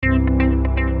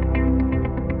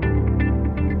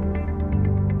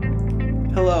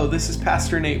Hello, this is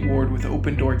Pastor Nate Ward with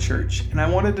Open Door Church, and I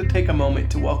wanted to take a moment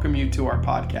to welcome you to our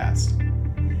podcast.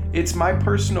 It's my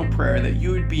personal prayer that you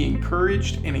would be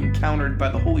encouraged and encountered by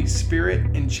the Holy Spirit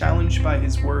and challenged by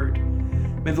His Word.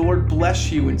 May the Lord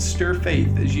bless you and stir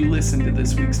faith as you listen to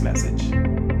this week's message.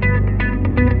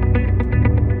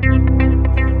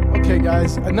 Okay,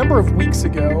 guys, a number of weeks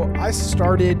ago, I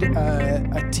started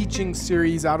a teaching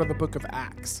series out of the book of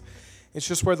Acts. It's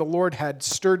just where the Lord had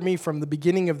stirred me from the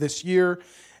beginning of this year,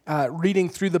 reading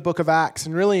through the book of Acts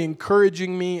and really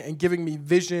encouraging me and giving me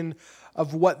vision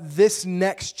of what this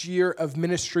next year of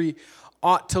ministry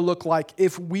ought to look like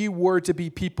if we were to be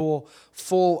people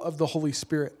full of the Holy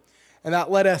Spirit. And that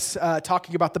led us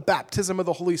talking about the baptism of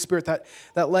the Holy Spirit.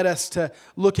 That led us to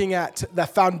looking at the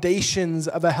foundations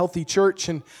of a healthy church.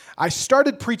 And I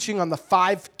started preaching on the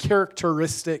 5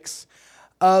 characteristics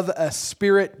of a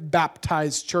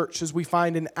Spirit-baptized church, as we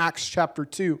find in Acts chapter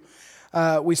 2.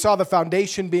 We saw the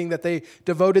foundation being that they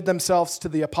devoted themselves to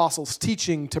the apostles'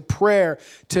 teaching, to prayer,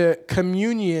 to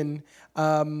communion,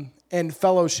 and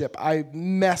fellowship. I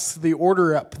messed the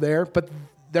order up there, but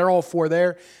they're all 4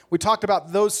 there. We talked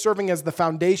about those serving as the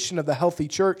foundation of the healthy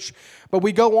church. But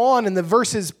we go on in the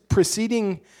verses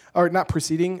proceeding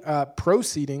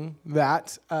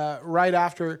that, right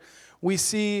after, we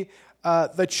see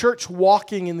the church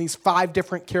walking in these 5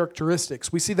 different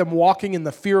characteristics. We see them walking in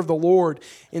the fear of the Lord,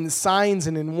 in signs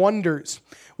and in wonders.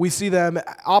 We see them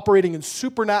operating in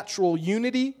supernatural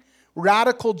unity,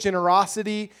 radical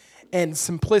generosity, and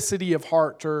simplicity of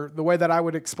heart, or the way that I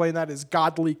would explain that is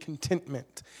godly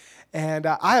contentment. And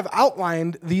I have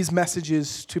outlined these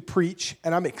messages to preach,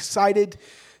 and I'm excited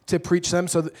to preach them.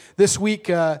 So this week,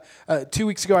 2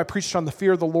 weeks ago, I preached on the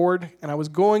fear of the Lord, and I was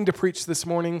going to preach this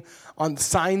morning on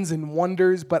signs and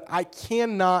wonders, but I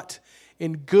cannot,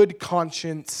 in good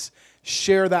conscience,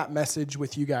 share that message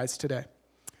with you guys today.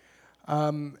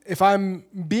 If I'm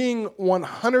being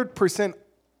 100%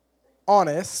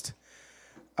 honest,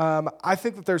 I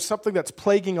think that there's something that's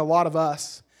plaguing a lot of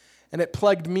us, and it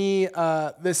plagued me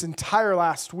this entire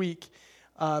last week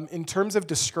in terms of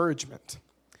discouragement.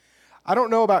 I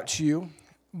don't know about you,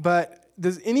 but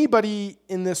does anybody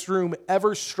in this room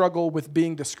ever struggle with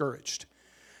being discouraged?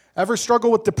 Ever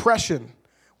struggle with depression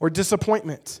or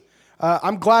disappointment?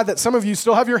 I'm glad that some of you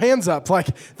still have your hands up.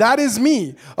 Like, that is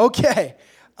me. Okay.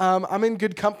 I'm in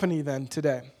good company then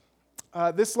today.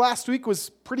 This last week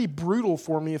was pretty brutal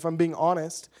for me, if I'm being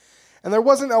honest. And there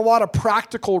wasn't a lot of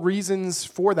practical reasons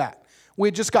for that. We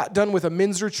had just got done with a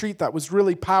men's retreat that was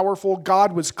really powerful.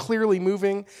 God was clearly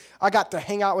moving. I got to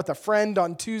hang out with a friend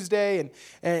on Tuesday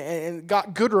and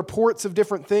got good reports of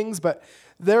different things, but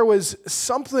there was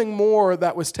something more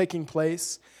that was taking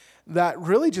place that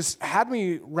really just had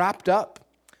me wrapped up.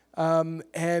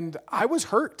 And I was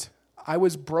hurt. I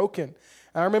was broken.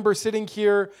 I remember sitting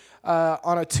here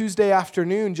on a Tuesday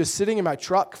afternoon, just sitting in my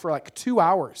truck for like 2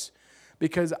 hours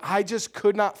because I just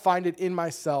could not find it in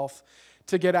myself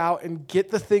to get out and get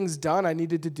the things done I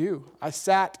needed to do. I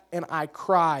sat and I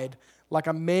cried like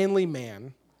a manly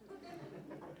man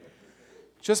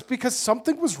just because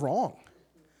something was wrong.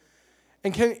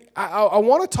 And I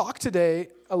want to talk today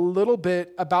a little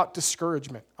bit about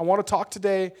discouragement. I want to talk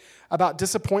today about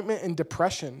disappointment and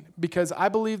depression because I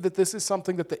believe that this is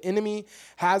something that the enemy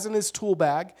has in his tool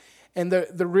bag. And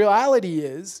the reality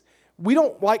is we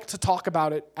don't like to talk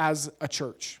about it as a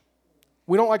church.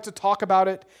 We don't like to talk about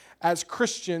it as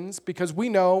Christians because we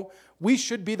know we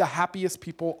should be the happiest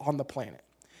people on the planet.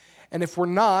 And if we're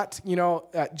not,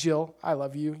 Jill, I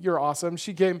love you. You're awesome.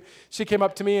 She came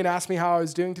up to me and asked me how I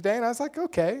was doing today, and I was like,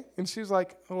 okay. And she was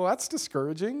like, well, that's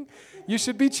discouraging. You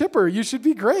should be chipper. You should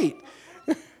be great.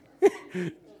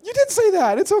 You did say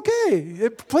that. It's okay.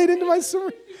 It played into my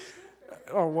story.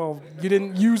 Oh, well, you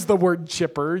didn't use the word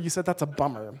chipper. You said that's a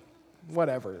bummer.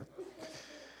 Whatever.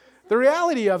 The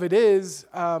reality of it is,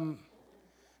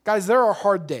 guys, there are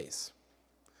hard days.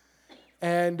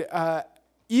 And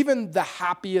even the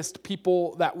happiest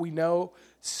people that we know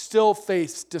still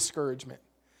face discouragement,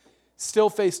 still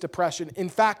face depression. In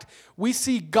fact, we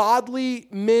see godly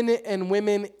men and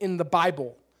women in the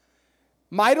Bible,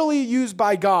 mightily used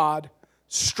by God,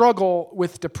 struggle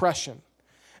with depression.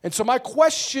 And so my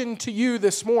question to you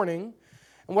this morning,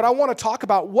 and what I want to talk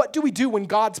about, what do we do when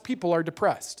God's people are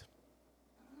depressed?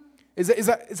 Is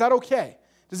that okay?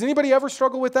 Does anybody ever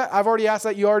struggle with that? I've already asked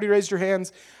that. You already raised your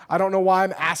hands. I don't know why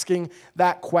I'm asking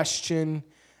that question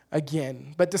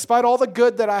again. But despite all the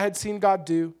good that I had seen God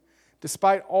do,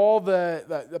 despite all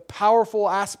the powerful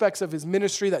aspects of His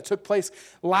ministry that took place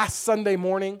last Sunday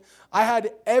morning, I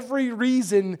had every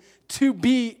reason to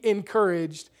be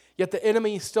encouraged, yet the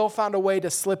enemy still found a way to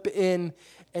slip in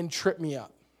and trip me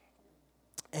up.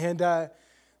 And the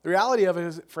reality of it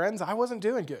is, friends, I wasn't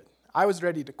doing good. I was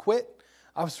ready to quit.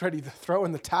 I was ready to throw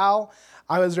in the towel.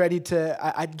 I was ready to,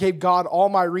 I gave God all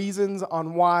my reasons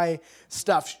on why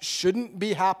stuff shouldn't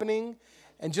be happening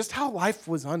and just how life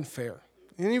was unfair.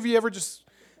 Any of you ever just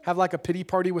have like a pity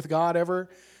party with God ever?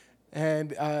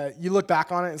 And you look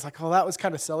back on it, and it's like, oh, that was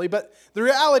kind of silly. But the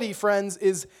reality, friends,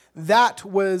 is that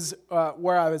was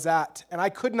where I was at. And I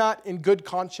could not, in good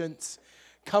conscience,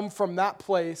 come from that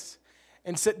place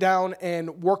and sit down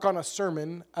and work on a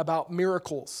sermon about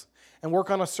miracles and work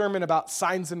on a sermon about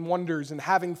signs and wonders and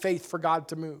having faith for God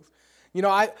to move. You know,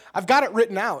 I've got it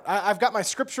written out. I've got my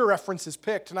scripture references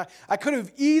picked. And I could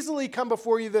have easily come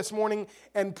before you this morning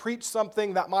and preached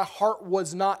something that my heart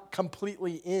was not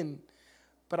completely in.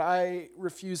 But I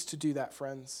refuse to do that,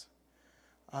 friends.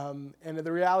 And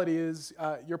the reality is,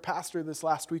 your pastor this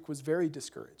last week was very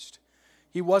discouraged.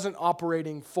 He wasn't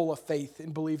operating full of faith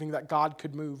in believing that God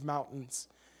could move mountains.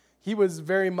 He was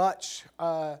very much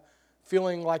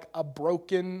feeling like a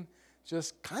broken,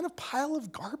 just kind of pile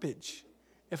of garbage,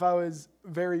 if I was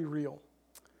very real.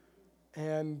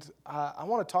 And I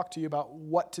want to talk to you about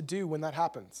what to do when that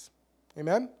happens.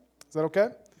 Amen? Is that okay?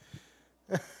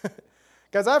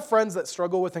 Guys, I have friends that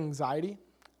struggle with anxiety,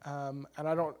 and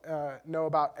I don't know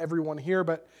about everyone here,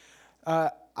 but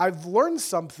I've learned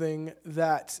something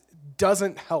that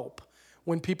doesn't help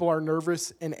when people are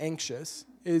nervous and anxious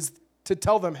is to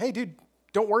tell them, hey, dude,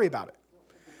 don't worry about it.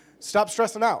 Stop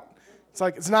stressing out. It's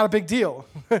like, it's not a big deal.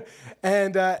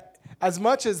 And as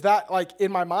much as that, like,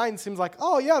 in my mind seems like,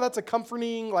 oh, yeah, that's a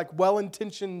comforting, like,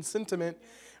 well-intentioned sentiment,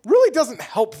 really doesn't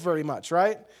help very much,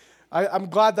 right? I'm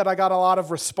glad that I got a lot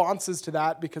of responses to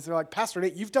that because they're like, Pastor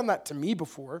Nate, you've done that to me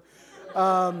before.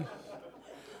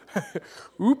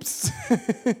 Oops.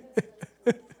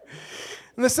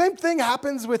 And the same thing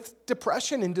happens with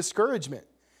depression and discouragement.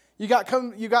 You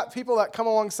got people that come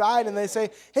alongside and they say,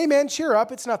 hey, man, cheer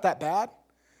up. It's not that bad.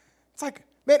 It's like,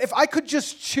 man, if I could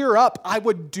just cheer up, I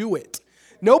would do it.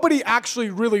 Nobody actually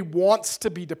really wants to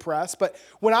be depressed. But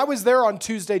when I was there on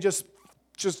Tuesday just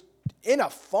in a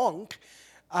funk,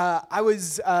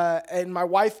 and my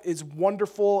wife is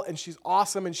wonderful, and she's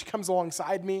awesome, and she comes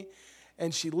alongside me,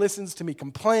 and she listens to me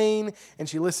complain, and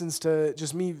she listens to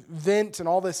just me vent and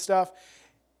all this stuff.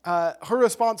 Her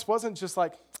response wasn't just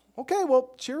like, okay,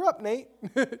 well, cheer up, Nate.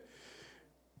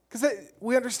 Because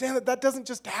we understand that doesn't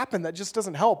just happen. That just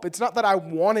doesn't help. It's not that I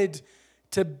wanted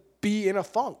to be in a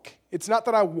funk. It's not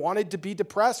that I wanted to be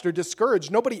depressed or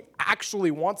discouraged. Nobody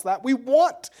actually wants that. We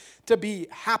want to be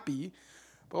happy.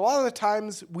 But a lot of the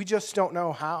times, we just don't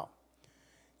know how.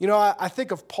 You know, I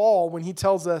think of Paul when he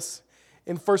tells us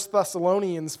in 1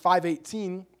 Thessalonians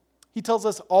 5:18, he tells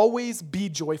us, always be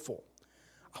joyful.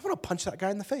 I want to punch that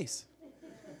guy in the face.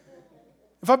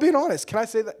 If I'm being honest, can I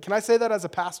say that? Can I say that as a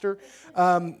pastor?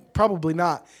 Probably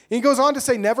not. And he goes on to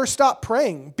say, never stop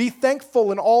praying. Be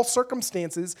thankful in all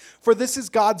circumstances, for this is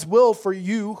God's will for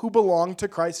you who belong to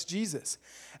Christ Jesus.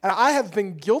 And I have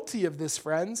been guilty of this,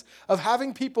 friends, of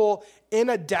having people in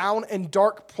a down and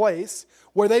dark place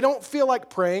where they don't feel like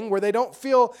praying, where they don't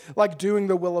feel like doing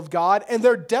the will of God, and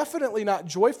they're definitely not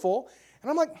joyful. And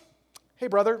I'm like, hey,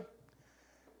 brother,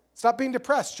 stop being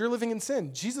depressed. You're living in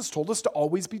sin. Jesus told us to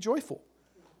always be joyful.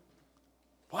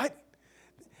 What?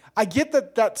 I get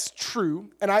that that's true,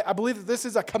 and I believe that this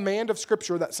is a command of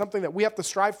Scripture. That's something that we have to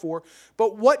strive for.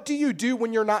 But what do you do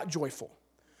when you're not joyful?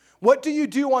 What do you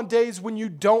do on days when you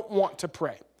don't want to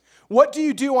pray? What do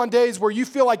you do on days where you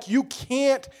feel like you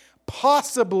can't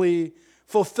possibly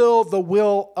fulfill the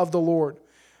will of the Lord?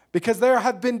 Because there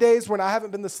have been days when I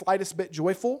haven't been the slightest bit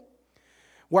joyful,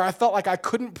 where I felt like I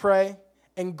couldn't pray,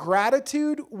 and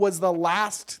gratitude was the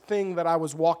last thing that I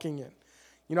was walking in.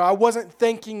 You know, I wasn't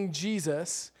thanking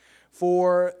Jesus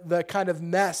for the kind of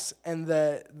mess and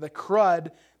the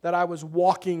crud that I was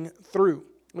walking through.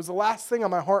 It was the last thing on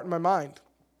my heart and my mind.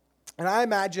 And I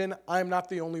imagine I'm not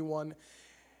the only one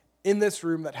in this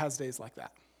room that has days like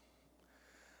that.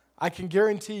 I can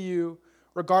guarantee you,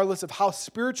 regardless of how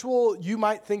spiritual you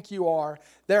might think you are,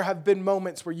 there have been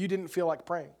moments where you didn't feel like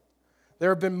praying. There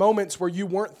have been moments where you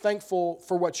weren't thankful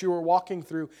for what you were walking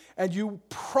through, and you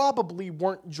probably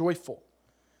weren't joyful.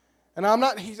 And I'm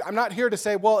not here to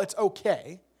say, well, it's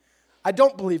okay. I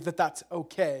don't believe that that's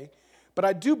okay, but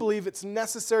I do believe it's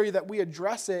necessary that we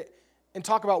address it and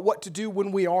talk about what to do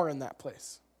when we are in that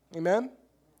place. Amen?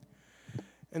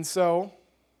 And so,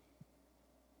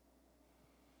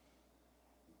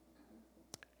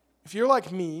 if you're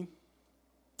like me,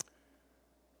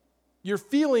 your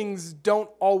feelings don't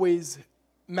always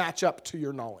match up to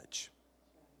your knowledge.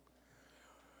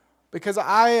 Because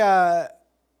I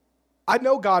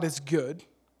know God is good,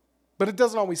 but it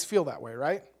doesn't always feel that way,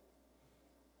 right?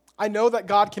 I know that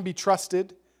God can be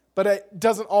trusted, but it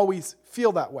doesn't always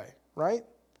feel that way, right?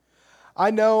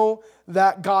 I know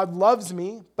that God loves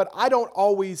me, but I don't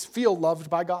always feel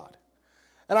loved by God.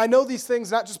 And I know these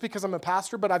things not just because I'm a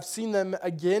pastor, but I've seen them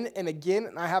again and again,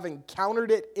 and I have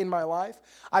encountered it in my life.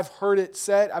 I've heard it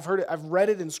said, I've read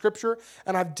it in Scripture,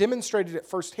 and I've demonstrated it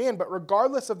firsthand. But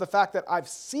regardless of the fact that I've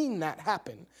seen that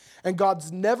happen, and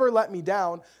God's never let me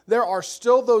down, there are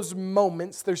still those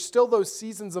moments, there's still those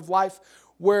seasons of life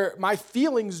where my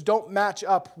feelings don't match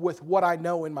up with what I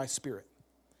know in my spirit.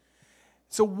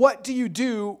 So what do you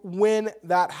do when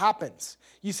that happens?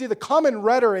 You see, the common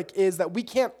rhetoric is that we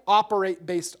can't operate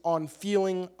based on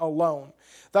feeling alone,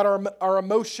 that our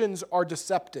emotions are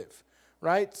deceptive,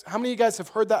 right? How many of you guys have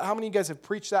heard that? How many of you guys have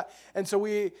preached that? And so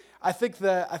I think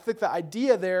the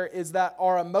idea there is that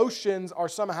our emotions are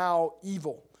somehow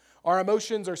evil. Our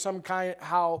emotions are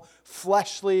somehow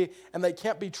fleshly, and they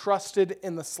can't be trusted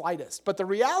in the slightest. But the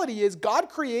reality is God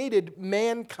created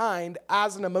mankind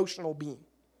as an emotional being.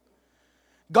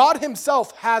 God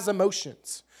himself has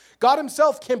emotions. God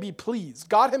himself can be pleased.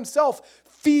 God himself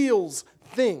feels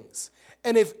things.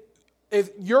 And if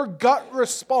your gut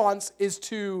response is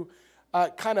to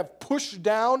kind of push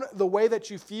down the way that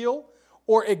you feel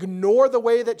or ignore the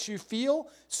way that you feel,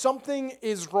 something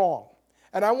is wrong.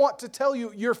 And I want to tell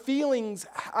you, your feelings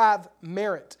have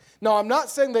merit. Now, I'm not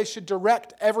saying they should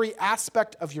direct every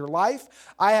aspect of your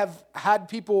life. I have had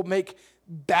people make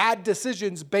bad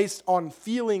decisions based on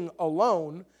feeling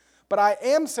alone, but I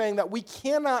am saying that we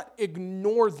cannot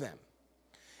ignore them.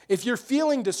 If you're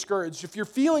feeling discouraged, if you're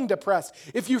feeling depressed,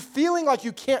 if you're feeling like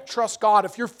you can't trust God,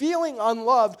 if you're feeling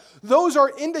unloved, those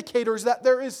are indicators that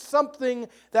there is something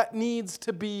that needs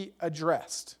to be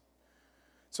addressed.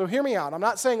 So hear me out. I'm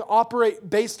not saying operate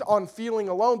based on feeling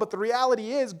alone, but the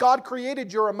reality is God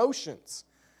created your emotions.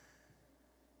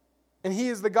 And he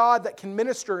is the God that can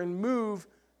minister and move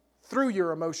through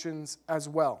your emotions as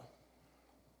well.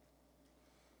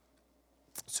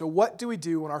 So what do we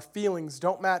do when our feelings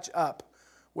don't match up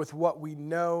with what we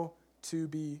know to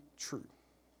be true?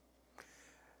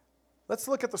 Let's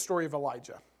look at the story of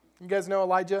Elijah. You guys know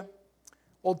Elijah?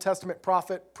 Old Testament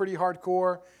prophet, pretty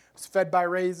hardcore. Was fed by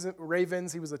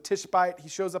ravens. He was a Tishbite. He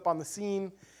shows up on the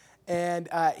scene, and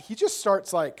he just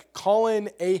starts calling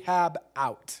Ahab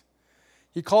out.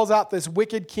 He calls out this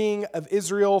wicked king of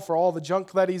Israel for all the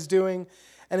junk that he's doing.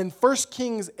 And in 1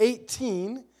 Kings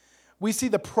 18, we see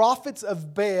the prophets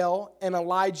of Baal and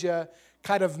Elijah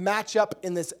kind of match up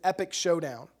in this epic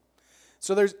showdown.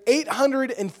 So there's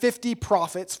 850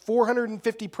 prophets,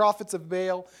 450 prophets of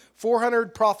Baal,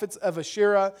 400 prophets of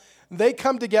Asherah. They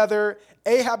come together.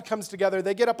 Ahab comes together.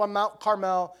 They get up on Mount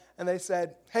Carmel, and they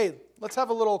said, hey, let's have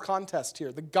a little contest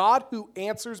here. The God who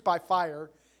answers by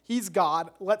fire, he's God.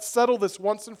 Let's settle this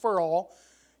once and for all.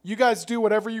 You guys do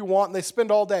whatever you want. And they spend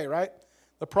all day, right?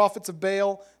 The prophets of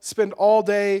Baal spend all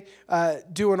day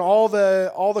doing all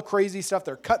the crazy stuff.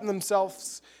 They're cutting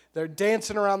themselves. They're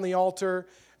dancing around the altar.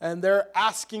 And they're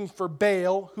asking for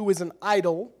Baal, who is an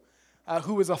idol,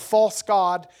 who is a false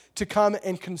god, to come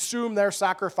and consume their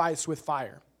sacrifice with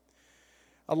fire.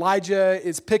 Elijah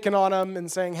is picking on them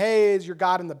and saying, hey, is your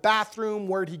God in the bathroom?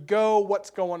 Where'd he go? What's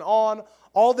going on?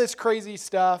 All this crazy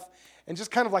stuff. And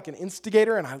just kind of like an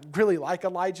instigator, and I really like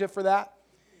Elijah for that.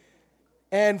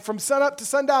 And from sunup to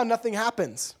sundown, nothing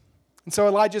happens. And so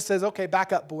Elijah says, okay,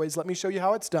 back up, boys. Let me show you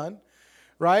how it's done.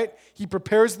 Right? He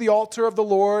prepares the altar of the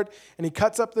Lord, and he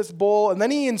cuts up this bull, and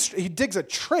then he digs a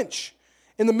trench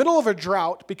in the middle of a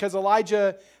drought because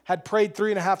Elijah had prayed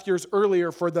 3.5 years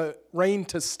earlier for the rain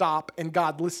to stop, and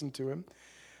God listened to him.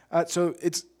 So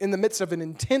it's in the midst of an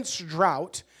intense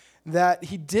drought that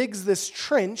he digs this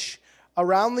trench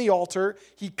around the altar.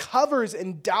 He covers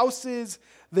and douses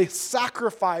the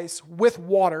sacrifice with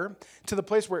water to the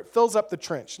place where it fills up the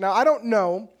trench. Now, I don't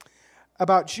know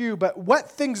about you, but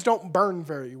wet things don't burn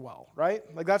very well, right?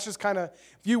 That's just kind of,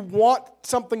 if you want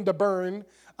something to burn,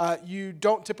 you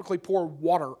don't typically pour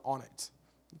water on it.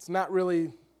 It's not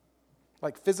really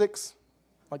like physics,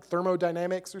 like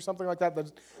thermodynamics or something like that.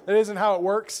 That isn't how it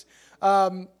works.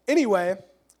 Anyway,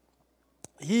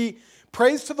 he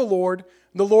prays to the Lord.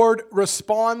 The Lord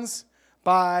responds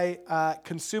by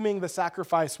consuming the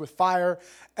sacrifice with fire.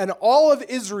 And all of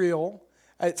Israel,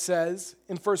 it says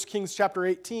in 1 Kings chapter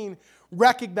 18,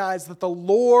 recognize that the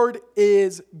Lord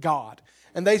is God.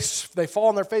 And they fall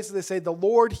on their faces. They say, the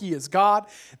Lord, he is God.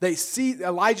 They see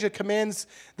Elijah commands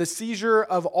the seizure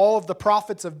of all of the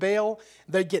prophets of Baal.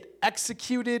 They get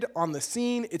executed on the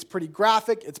scene. It's pretty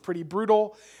graphic. It's pretty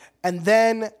brutal. And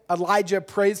then Elijah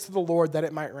prays to the Lord that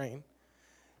it might rain.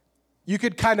 you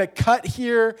could kind of cut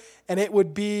here and it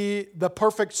would be the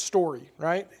perfect story,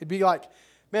 right? It'd be like,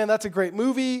 man, that's a great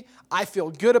movie. I feel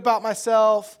good about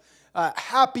myself.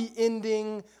 Happy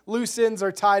ending. Loose ends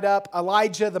are tied up.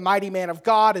 Elijah, the mighty man of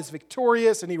God, is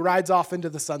victorious and he rides off into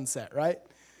the sunset, right?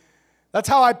 That's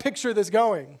how I picture this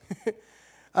going.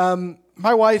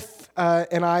 My wife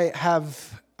and I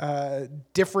have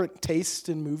different tastes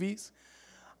in movies.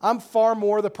 I'm far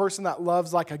more the person that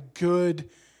loves like a good,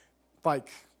 like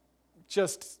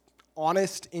just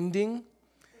honest ending.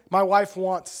 My wife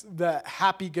wants the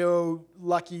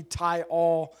happy-go-lucky, tie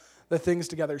all the things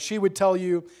together. She would tell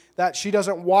you that she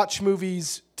doesn't watch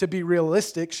movies to be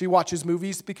realistic. She watches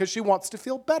movies because she wants to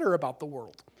feel better about the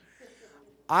world.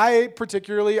 I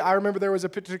remember there was a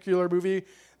particular movie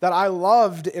that I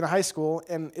loved in high school,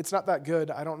 and it's not that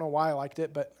good. I don't know why I liked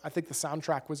it, but I think the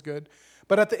soundtrack was good.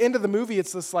 But at the end of the movie,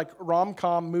 it's this like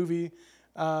rom-com movie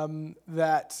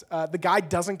that the guy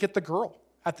doesn't get the girl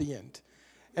at the end,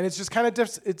 and it's just kind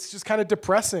of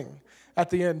depressing at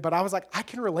the end. But I was like, I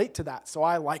can relate to that, so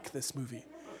I like this movie.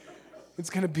 It's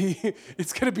gonna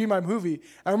be my movie.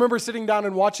 I remember sitting down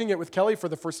and watching it with Kelly for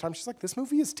the first time. She's like, this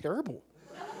movie is terrible.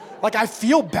 Like, I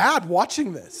feel bad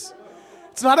watching this.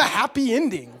 It's not a happy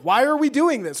ending. Why are we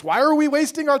doing this? Why are we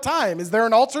wasting our time? Is there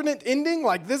an alternate ending?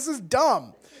 Like, this is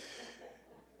dumb.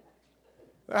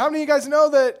 How many of you guys know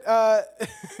that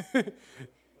a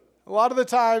lot of the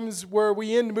times where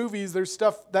we end movies, there's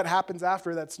stuff that happens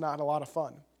after that's not a lot of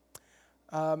fun.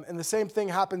 And the same thing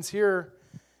happens here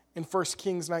in 1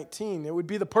 Kings 19. It would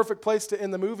be the perfect place to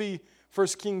end the movie, 1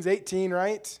 Kings 18,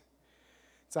 right?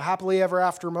 It's a happily ever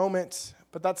after moment,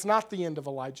 but that's not the end of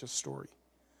Elijah's story.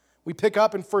 We pick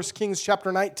up in 1 Kings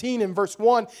chapter 19 in verse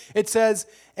 1. It says,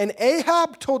 and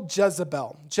Ahab told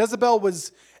Jezebel. Jezebel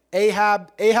was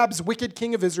Ahab's wicked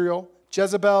king of Israel.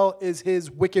 Jezebel is his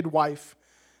wicked wife.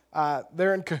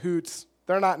 They're in cahoots.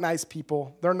 They're not nice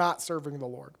people. They're not serving the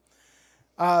Lord.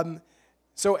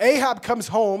 So Ahab comes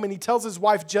home and he tells his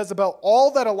wife Jezebel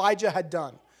all that Elijah had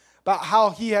done, about how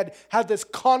he had this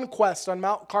conquest on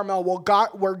Mount Carmel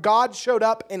where God showed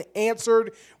up and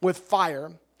answered with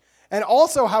fire, and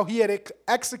also how he had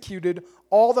executed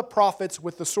all the prophets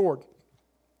with the sword.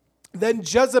 Then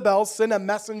Jezebel sent a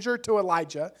messenger to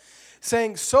Elijah,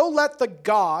 saying, so let the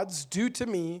gods do to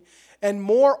me, and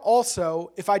more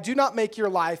also, if I do not make your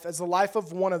life as the life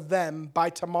of one of them by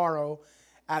tomorrow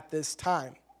at this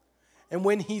time. And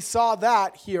when he saw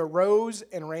that, he arose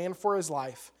and ran for his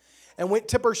life, and went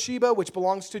to Beersheba, which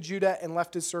belongs to Judah, and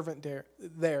left his servant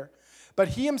there. But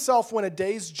he himself went a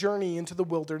day's journey into the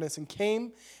wilderness, and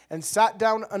came and sat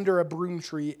down under a broom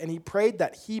tree, and he prayed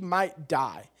that he might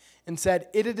die, and said,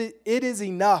 it is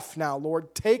enough now,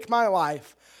 Lord, take my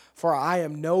life, for I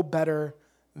am no better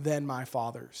than my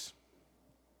fathers.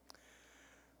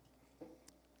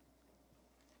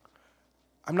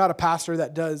 I'm not a pastor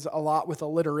that does a lot with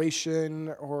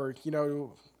alliteration or,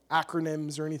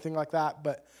 acronyms or anything like that,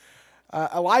 but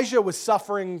Elijah was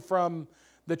suffering from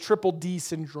the triple D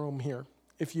syndrome here,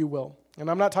 if you will.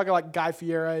 And I'm not talking like Guy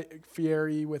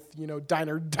Fieri with,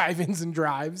 diner dive-ins and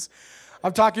drives.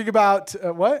 I'm talking about,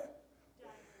 what?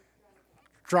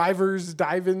 Drivers,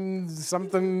 dive-ins,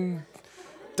 something,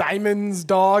 diamonds,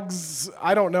 dogs,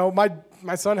 I don't know.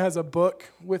 My son has a book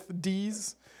with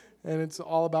D's, and it's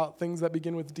all about things that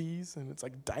begin with D's, and it's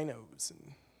like dinos,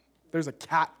 and there's a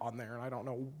cat on there, and I don't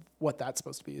know what that's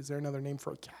supposed to be. Is there another name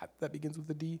for a cat that begins with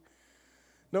a D?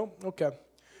 No? Okay.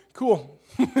 Cool.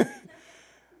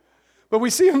 But we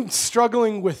see him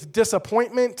struggling with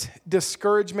disappointment,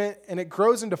 discouragement, and it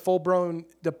grows into full-blown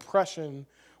depression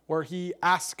where he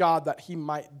asks God that he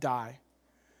might die.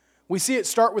 We see it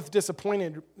start with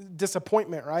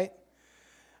disappointment, right?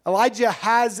 Elijah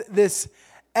has this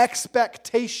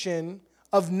expectation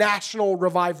of national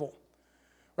revival.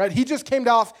 Right? He just came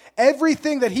off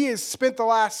everything that he has spent the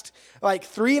last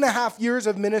 3.5 years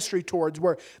of ministry towards,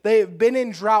 where they have been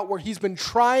in drought, where he's been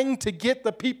trying to get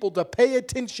the people to pay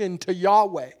attention to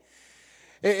Yahweh.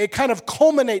 It kind of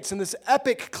culminates in this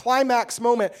epic climax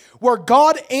moment where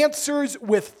God answers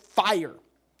with fire.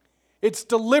 It's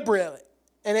deliberate.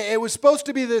 And it was supposed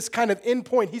to be this kind of end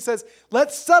point. He says,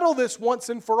 let's settle this once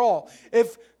and for all.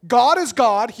 If God is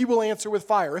God, he will answer with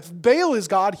fire. If Baal is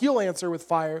God, he'll answer with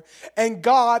fire. And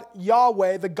God,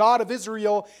 Yahweh, the God of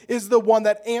Israel, is the one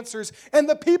that answers. And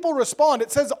the people respond.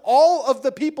 It says all of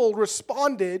the people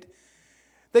responded.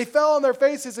 They fell on their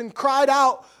faces and cried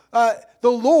out,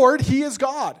 the Lord, he is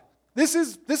God. This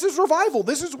is revival.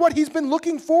 This is what he's been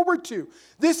looking forward to.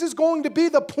 This is going to be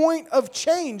the point of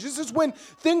change. This is when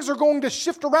things are going to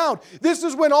shift around. This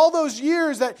is when all those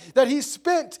years that he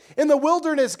spent in the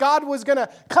wilderness, God was going to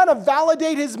kind of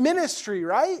validate his ministry,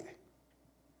 right?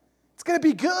 It's going to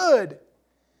be good.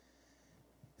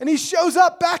 And he shows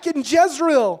up back in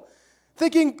Jezreel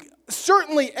thinking,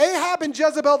 certainly Ahab and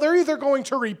Jezebel, they're either going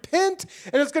to repent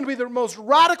and it's going to be the most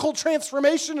radical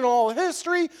transformation in all of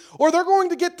history, or they're going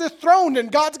to get dethroned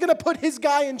and God's going to put his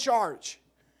guy in charge.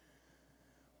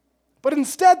 But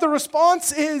instead, the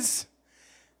response is,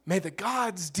 may the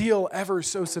gods deal ever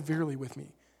so severely with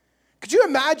me. Could you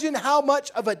imagine how much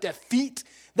of a defeat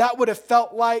that would have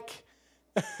felt like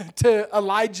to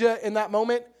Elijah in that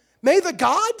moment? May the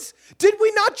gods? Did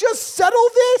we not just settle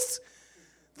this?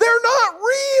 They're not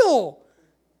real.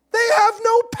 They have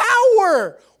no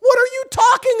power. What are you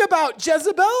talking about,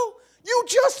 Jezebel? You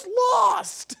just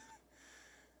lost.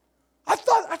 I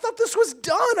thought this was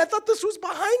done. I thought this was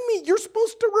behind me. You're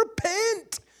supposed to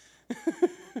repent.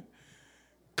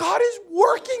 God is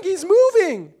working. He's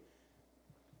moving. It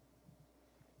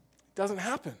doesn't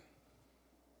happen.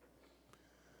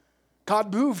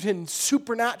 God moved in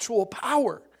supernatural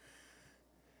power.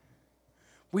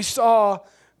 We saw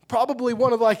probably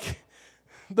one of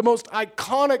the most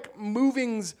iconic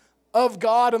movings of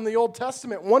God in the Old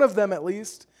Testament, one of them at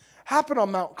least, happened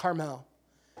on Mount Carmel.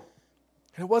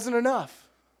 And it wasn't enough.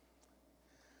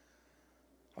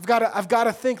 I've got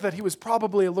to think that he was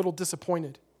probably a little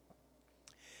disappointed.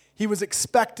 He was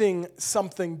expecting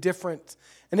something different,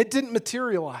 and it didn't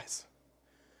materialize.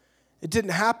 It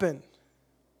didn't happen.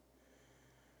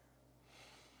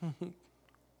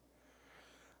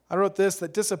 I wrote this,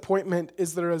 that disappointment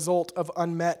is the result of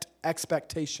unmet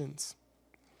expectations.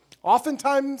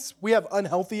 Oftentimes, we have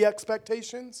unhealthy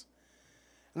expectations,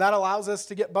 and that allows us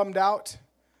to get bummed out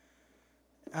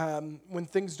when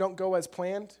things don't go as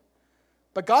planned.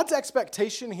 But God's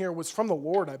expectation here was from the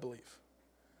Lord, I believe,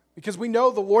 because we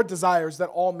know the Lord desires that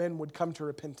all men would come to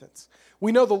repentance.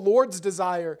 We know the Lord's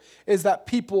desire is that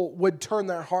people would turn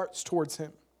their hearts towards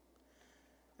him.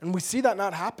 And we see that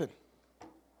not happen.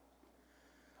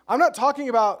 When I'm talking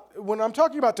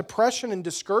about depression and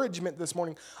discouragement this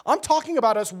morning, I'm talking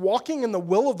about us walking in the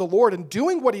will of the Lord and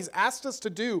doing what he's asked us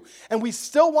to do, and we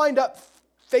still wind up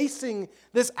facing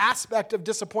this aspect of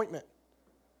disappointment.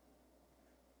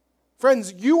 Friends,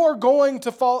 if you're going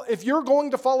to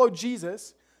follow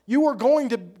Jesus, you are going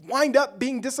to wind up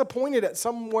being disappointed at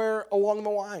somewhere along the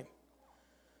line.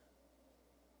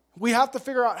 We have to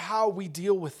figure out how we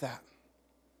deal with that.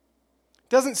 It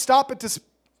doesn't stop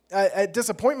at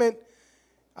disappointment.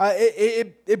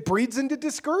 It breeds into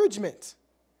discouragement.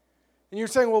 And you're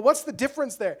saying, well, what's the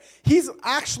difference there? He's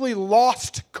actually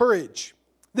lost courage.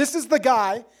 This is the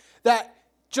guy that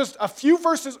just a few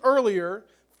verses earlier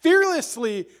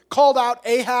fearlessly called out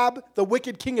Ahab, the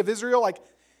wicked king of Israel.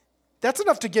 That's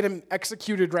enough to get him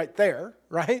executed right there,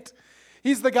 right?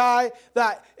 He's the guy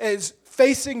that is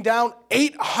facing down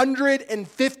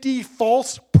 850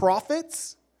 false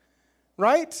prophets,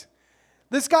 right?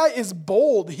 This guy is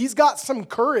bold. He's got some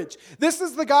courage. This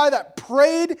is the guy that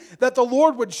prayed that the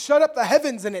Lord would shut up the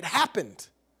heavens, and it happened.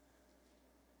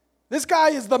 This guy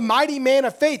is the mighty man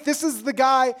of faith. This is the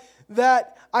guy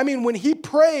that, when he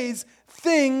prays,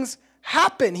 things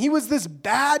happen. He was this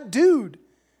bad dude.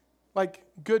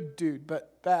 Good dude,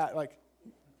 but bad.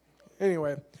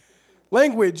 Anyway,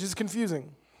 language is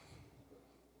confusing.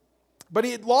 But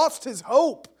he had lost his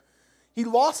hope. He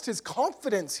lost his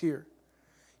confidence here.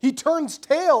 He turns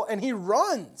tail and he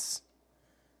runs.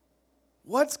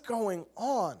 What's going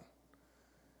on?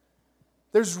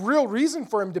 There's real reason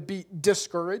for him to be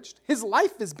discouraged. His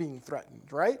life is being threatened,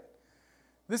 right?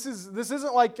 This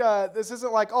isn't like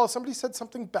oh, somebody said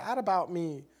something bad about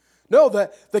me. No,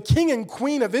 the king and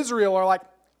queen of Israel are like,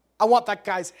 I want that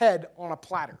guy's head on a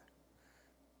platter.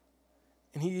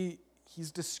 And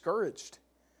he's discouraged.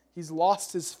 He's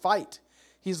lost his fight.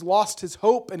 He's lost his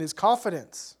hope and his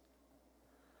confidence.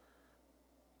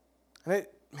 And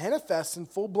it manifests in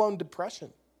full-blown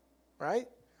depression, right?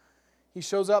 He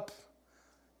shows up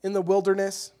in the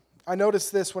wilderness. I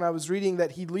noticed this when I was reading,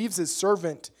 that he leaves his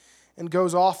servant and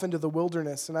goes off into the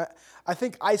wilderness. And I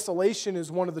think isolation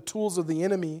is one of the tools of the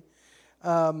enemy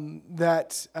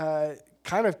that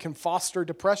kind of can foster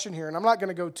depression here. And I'm not going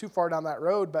to go too far down that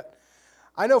road, but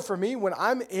I know for me, when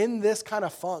I'm in this kind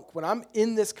of funk, when I'm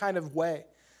in this kind of way,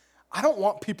 I don't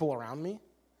want people around me.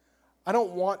 I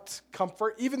don't want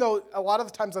comfort, even though a lot of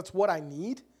the times that's what I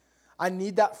need. I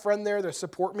need that friend there to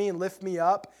support me and lift me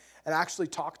up and actually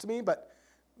talk to me. But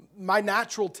my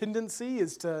natural tendency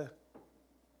is to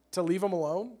leave him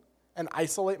alone and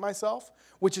isolate myself,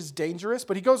 which is dangerous.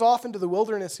 But he goes off into the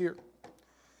wilderness here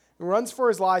and runs for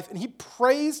his life, and he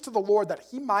prays to the Lord that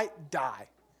he might die.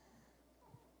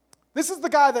 This is the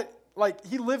guy that,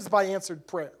 he lives by answered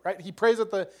prayer, right? He prays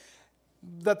at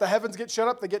that the heavens get shut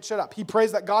up, they get shut up. He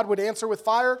prays that God would answer with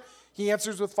fire, he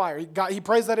answers with fire. He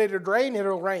prays that it would rain,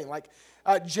 it'll rain. Like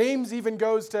James even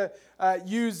goes to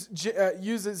use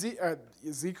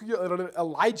Ezekiel,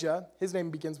 Elijah, his name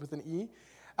begins with an E,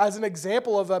 as an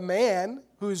example of a man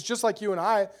who's just like you and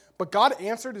I, but God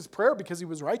answered his prayer because he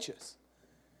was righteous.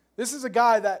 This is a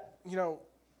guy that,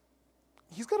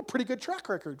 he's got a pretty good track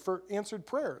record for answered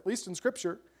prayer, at least in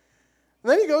Scripture.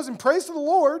 And then he goes and prays to the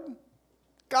Lord,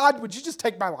 God, would you just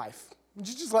take my life? Would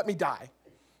you just let me die?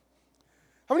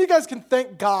 How many of you guys can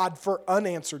thank God for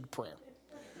unanswered prayer?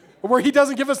 Where he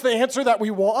doesn't give us the answer that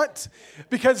we want?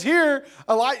 Because here,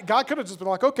 God could have just been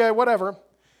like, okay, whatever.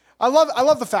 I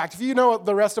love the fact, if you know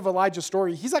the rest of Elijah's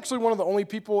story, he's actually one of the only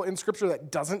people in Scripture that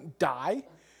doesn't die.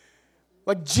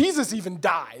 Like Jesus even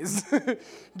dies,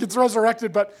 gets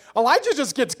resurrected, but Elijah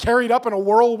just gets carried up in a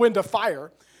whirlwind of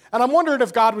fire. And I'm wondering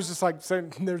if God was just like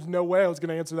saying, there's no way I was going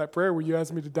to answer that prayer where you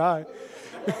asked me to die.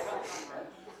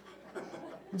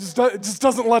 Just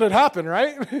doesn't let it happen,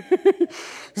 right?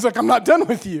 He's like, I'm not done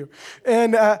with you.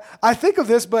 And I think of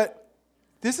this, but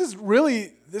this is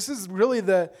really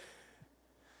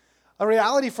a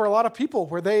reality for a lot of people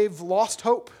where they've lost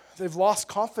hope. They've lost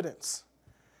confidence.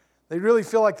 They really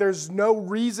feel like there's no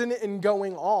reason in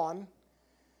going on.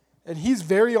 And he's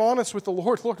very honest with the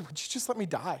Lord. Lord, would you just let me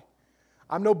die?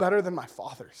 I'm no better than my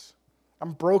fathers.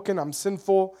 I'm broken. I'm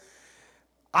sinful.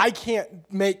 I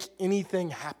can't make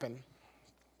anything happen.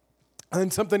 And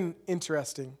then something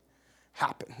interesting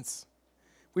happens.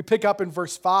 We pick up in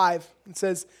verse 5. It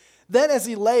says, then as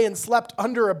he lay and slept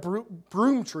under a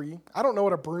broom tree, I don't know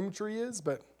what a broom tree is,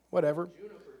 but whatever.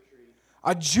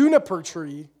 A juniper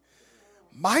tree.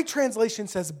 My translation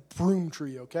says broom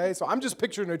tree, okay? So I'm just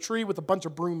picturing a tree with a bunch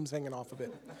of brooms hanging off of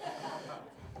it.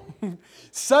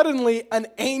 Suddenly, an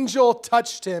angel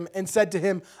touched him and said to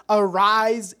him,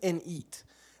 arise and eat.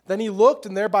 Then he looked,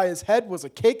 and there by his head was a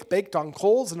cake baked on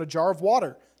coals and a jar of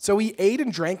water. So he ate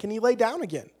and drank, and he lay down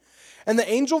again. And the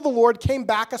angel of the Lord came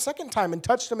back a second time and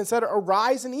touched him and said,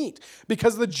 arise and eat,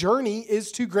 because the journey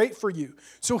is too great for you.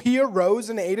 So he arose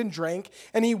and ate and drank,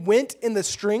 and he went in the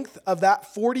strength of that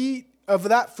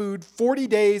food 40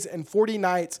 days and 40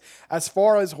 nights as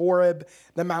far as Horeb,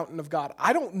 the mountain of God.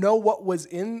 I don't know what was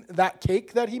in that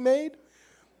cake that he made,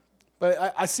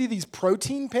 but I see these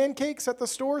protein pancakes at the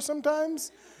store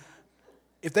sometimes.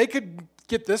 If they could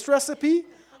get this recipe,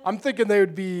 I'm thinking they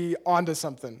would be onto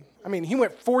something. I mean, he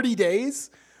went 40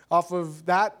 days off of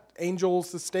that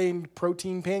angel-sustained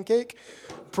protein pancake.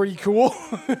 Pretty cool.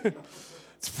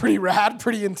 It's pretty rad,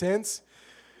 pretty intense.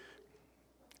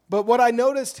 But what I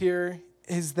noticed here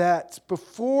is that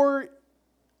before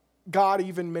God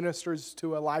even ministers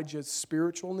to Elijah's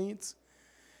spiritual needs,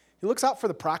 he looks out for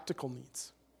the practical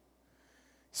needs.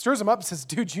 He stirs him up and says,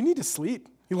 dude, you need to sleep.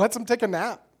 He lets him take a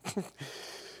nap. He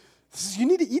says, you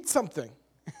need to eat something.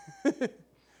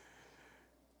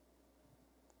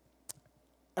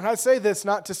 And I say this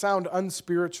not to sound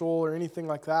unspiritual or anything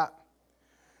like that.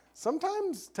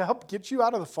 Sometimes to help get you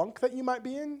out of the funk that you might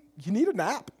be in, you need a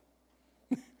nap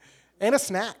and a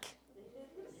snack.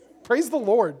 Praise the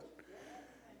Lord.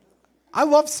 I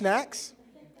love snacks.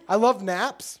 I love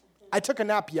naps. I took a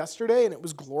nap yesterday and it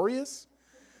was glorious.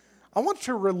 I want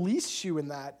to release you in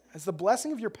that as the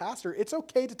blessing of your pastor. It's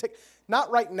okay to take, not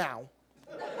right now.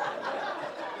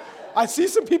 I see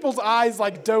some people's eyes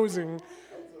like dozing.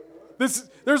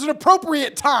 There's an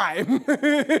appropriate time.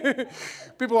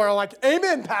 People are like,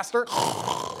 amen, pastor.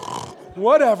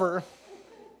 Whatever.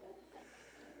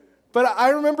 But I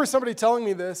remember somebody telling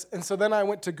me this, and so then I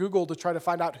went to Google to try to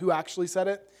find out who actually said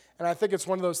it. And I think it's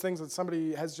one of those things that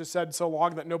somebody has just said so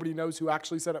long that nobody knows who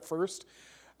actually said it first.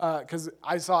 Because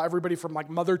I saw everybody from like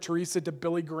Mother Teresa to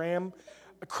Billy Graham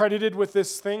credited with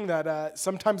this thing that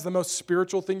sometimes the most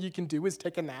spiritual thing you can do is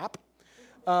take a nap.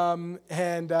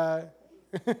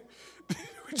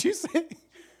 Would you say?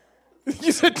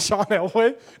 You said John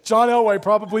Elway? John Elway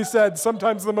probably said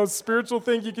sometimes the most spiritual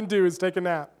thing you can do is take a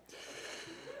nap.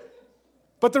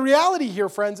 But the reality here,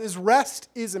 friends, is rest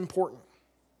is important.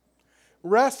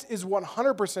 Rest is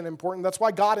 100% important. That's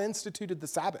why God instituted the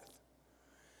Sabbath.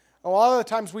 A lot of the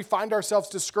times we find ourselves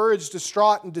discouraged,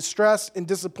 distraught, and distressed, and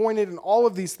disappointed, and all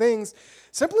of these things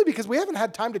simply because we haven't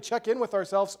had time to check in with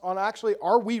ourselves on actually,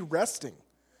 are we resting?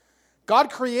 God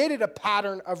created a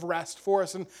pattern of rest for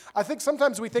us, and I think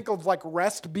sometimes we think of like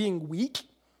rest being weak.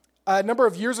 A number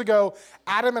of years ago,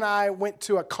 Adam and I went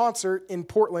to a concert in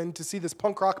Portland to see this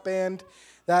punk rock band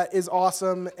that is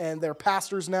awesome, and they're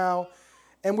pastors now,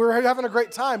 and we were having a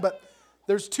great time, but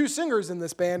there's two singers in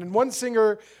this band, and one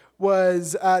singer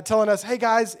was telling us, hey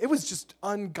guys, it was just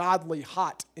ungodly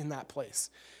hot in that place.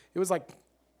 It was like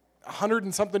 100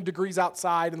 and something degrees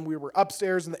outside, and we were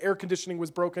upstairs, and the air conditioning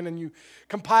was broken, and you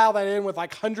compile that in with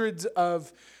like hundreds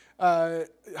of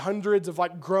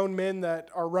like grown men that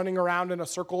are running around in a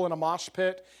circle in a mosh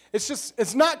pit.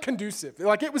 It's not conducive.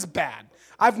 Like, it was bad.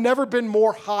 I've never been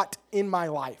more hot in my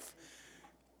life.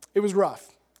 It was rough.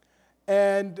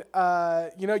 And,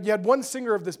 you had one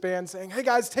singer of this band saying, hey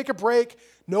guys, take a break.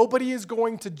 Nobody is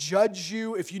going to judge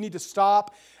you if you need to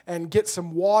stop and get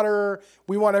some water.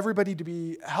 We want everybody to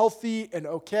be healthy and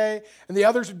okay. And the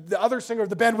other singer of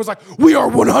the band was like, we are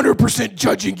 100%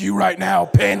 judging you right now,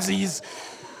 pansies.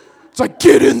 It's like,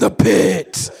 get in the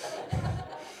pit.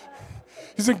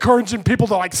 He's encouraging people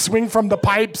to like swing from the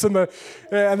pipes, and the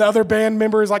other band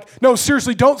member is like, no,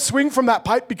 seriously, don't swing from that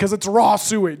pipe because it's raw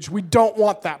sewage. We don't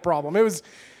want that problem. It was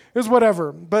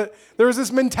whatever. But there was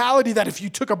this mentality that if you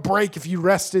took a break, if you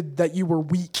rested, that you were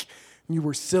weak, you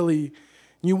were silly,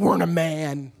 you weren't a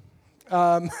man.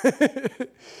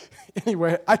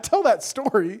 Anyway, I tell that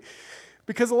story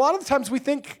because a lot of the times we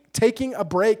think taking a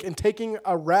break and taking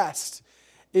a rest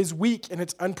is weak and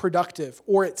it's unproductive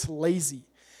or it's lazy.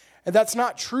 And that's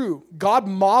not true. God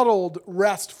modeled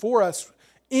rest for us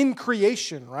in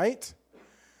creation, right?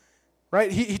 Right?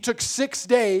 He took 6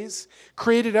 days,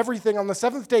 created everything. On the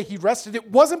seventh day, he rested. It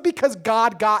wasn't because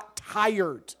God got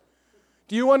tired.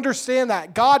 Do you understand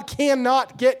that? God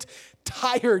cannot get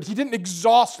tired. He didn't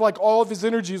exhaust like all of his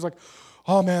energy. He's like,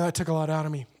 oh man, that took a lot out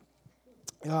of me.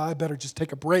 I better just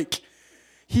take a break.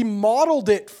 He modeled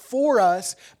it for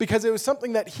us because it was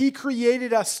something that he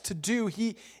created us to do.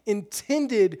 He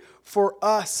intended for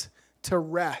us to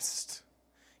rest.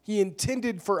 He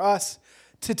intended for us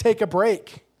to take a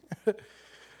break.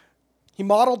 He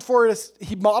modeled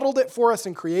it for us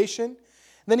in creation. And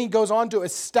then he goes on to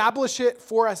establish it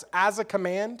for us as a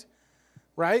command,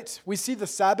 right? We see the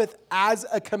Sabbath as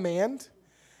a command.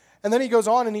 And then he goes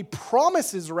on and he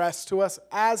promises rest to us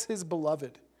as his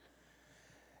beloved.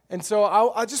 And so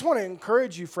I just want to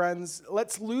encourage you, friends,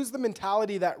 let's lose the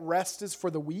mentality that rest is for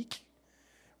the weak.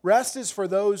 Rest is for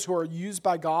those who are used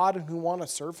by God and who want to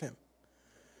serve him.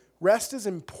 Rest is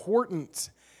important.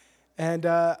 And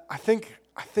I think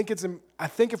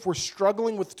if we're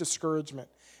struggling with discouragement,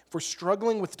 if we're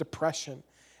struggling with depression,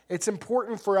 it's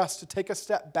important for us to take a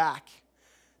step back,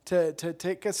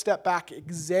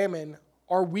 examine,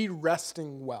 are we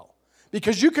resting well?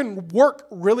 Because you can work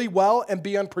really well and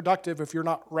be unproductive if you're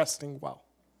not resting well.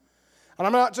 And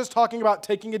I'm not just talking about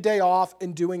taking a day off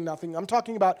and doing nothing. I'm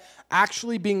talking about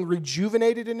actually being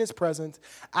rejuvenated in his presence,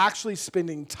 actually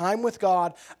spending time with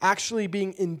God, actually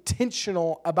being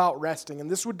intentional about resting. And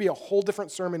this would be a whole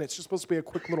different sermon. It's just supposed to be a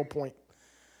quick little point.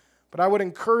 But I would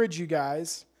encourage you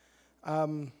guys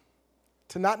to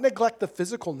not neglect the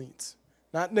physical needs,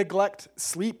 not neglect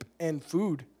sleep and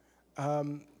food.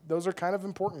 Those are kind of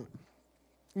important.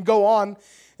 And go on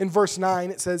in verse 9,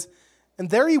 it says, and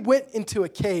there he went into a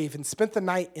cave and spent the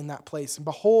night in that place. And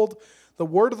behold, the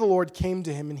word of the Lord came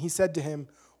to him, and he said to him,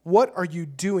 what are you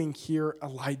doing here,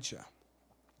 Elijah?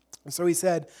 And so he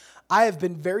said, I have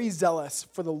been very zealous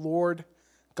for the Lord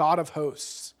God of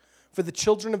hosts. For the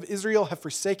children of Israel have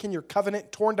forsaken your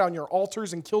covenant, torn down your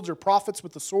altars, and killed your prophets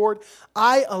with the sword.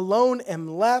 I alone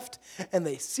am left, and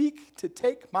they seek to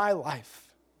take my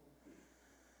life.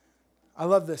 I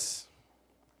love this.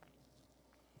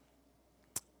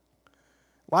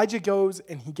 Elijah goes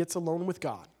and he gets alone with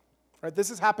God. Right? This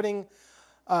is happening.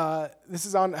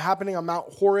 Happening on Mount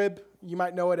Horeb. You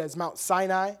might know it as Mount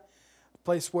Sinai, a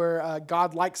place where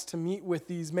God likes to meet with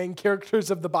these main characters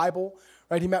of the Bible.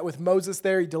 Right? He met with Moses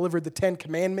there. He delivered the 10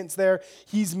 Commandments there.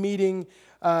 He's meeting.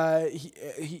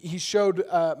 He showed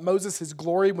Moses his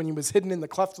glory when he was hidden in the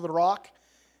cleft of the rock.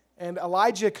 And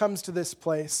Elijah comes to this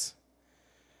place.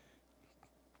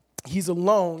 He's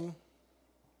alone.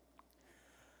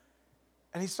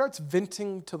 And he starts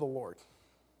venting to the Lord.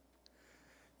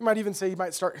 You might even say he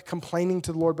might start complaining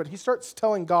to the Lord, but he starts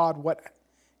telling God what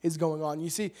is going on. You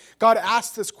see, God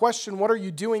asked this question, what are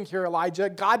you doing here, Elijah?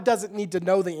 God doesn't need to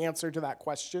know the answer to that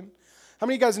question. How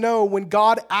many of you guys know when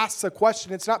God asks a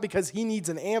question, it's not because he needs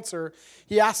an answer,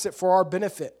 he asks it for our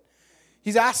benefit.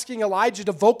 He's asking Elijah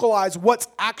to vocalize what's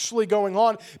actually going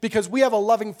on because we have a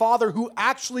loving Father who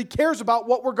actually cares about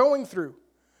what we're going through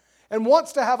and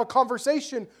wants to have a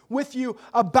conversation with you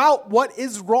about what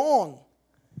is wrong.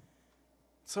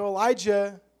 So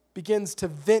Elijah begins to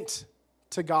vent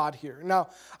to God here. Now,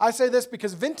 I say this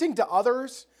because venting to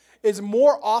others is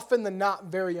more often than not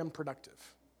very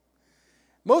unproductive.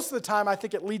 Most of the time, I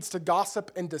think it leads to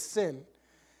gossip and to sin.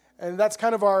 And that's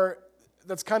kind of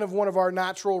one of our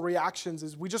natural reactions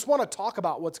is we just want to talk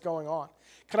about what's going on.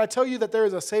 Can I tell you that there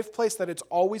is a safe place that it's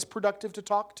always productive to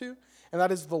talk to, and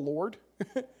that is the Lord?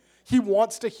 He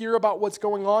wants to hear about what's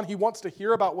going on. He wants to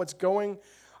hear about what's going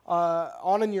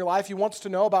on in your life. He wants to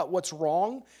know about what's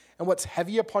wrong and what's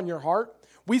heavy upon your heart.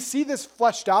 We see this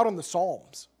fleshed out in the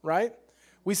Psalms, right?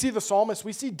 We see the psalmist,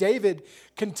 we see David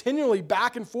continually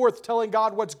back and forth telling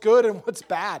God what's good and what's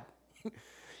bad.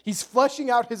 He's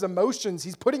fleshing out his emotions.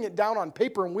 He's putting it down on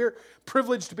paper, and we're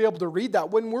privileged to be able to read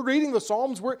that. When we're reading the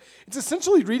Psalms, it's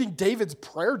essentially reading David's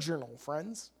prayer journal,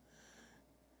 friends.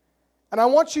 And I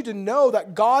want you to know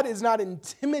that God is not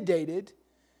intimidated,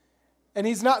 and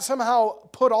he's not somehow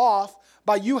put off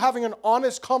by you having an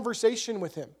honest conversation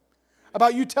with him,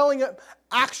 about you telling him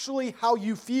actually how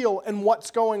you feel and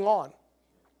what's going on.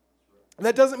 And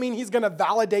that doesn't mean he's going to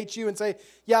validate you and say,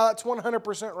 yeah, that's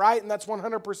 100% right and that's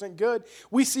 100% good.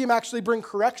 We see him actually bring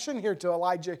correction here to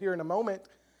Elijah here in a moment.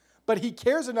 But he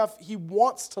cares enough, he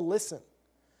wants to listen.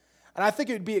 And I think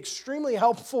it would be extremely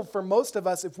helpful for most of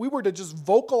us if we were to just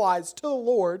vocalize to the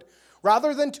Lord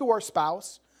rather than to our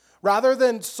spouse, rather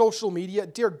than social media.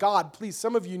 Dear God, please,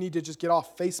 some of you need to just get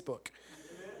off Facebook.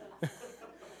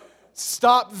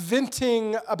 Stop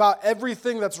venting about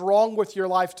everything that's wrong with your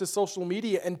life to social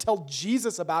media and tell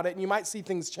Jesus about it, and you might see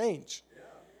things change. Yeah.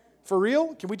 For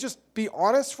real? Can we just be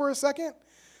honest for a second?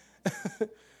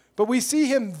 But we see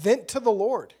him vent to the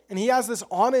Lord, and he has this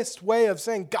honest way of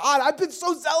saying, God, I've been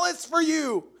so zealous for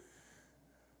you.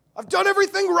 I've done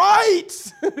everything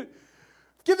right.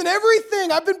 Given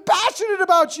everything. I've been passionate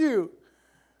about you.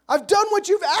 I've done what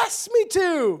you've asked me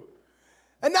to.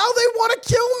 And now they want to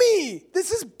kill me.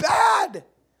 This is bad.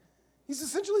 He's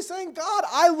essentially saying, God,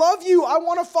 I love you. I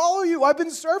want to follow you. I've been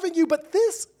serving you, but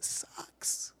this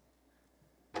sucks.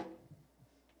 You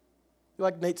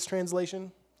like Nate's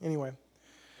translation? Anyway,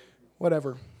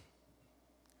 whatever.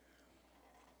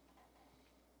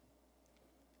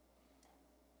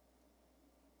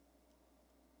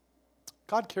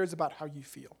 God cares about how you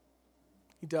feel.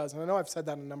 He does. And I know I've said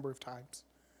that a number of times.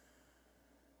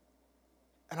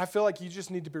 And I feel like you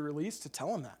just need to be released to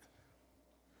tell him that.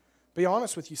 Be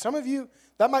honest with you. Some of you,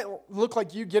 that might look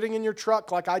like you getting in your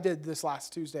truck like I did this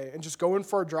last Tuesday and just going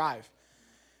for a drive.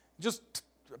 Just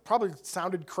probably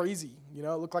sounded crazy. You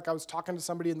know, it looked like I was talking to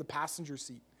somebody in the passenger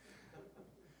seat.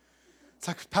 It's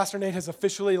like Pastor Nate has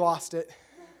officially lost it.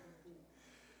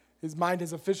 His mind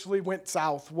has officially went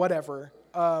south, whatever.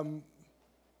 But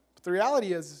the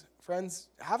reality is, friends,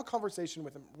 have a conversation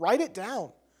with him. Write it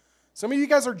down. Some of you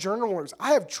guys are journalers.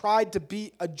 I have tried to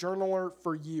be a journaler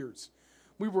for years.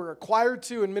 We were required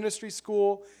to in ministry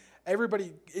school.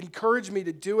 Everybody encouraged me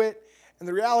to do it. And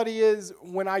the reality is,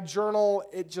 when I journal,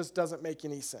 it just doesn't make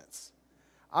any sense.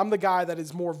 I'm the guy that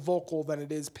is more vocal than it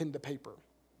is pen to paper.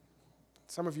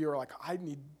 Some of you are like, I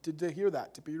need to hear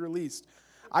that to be released.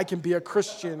 I can be a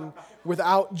Christian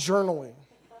without journaling.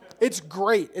 It's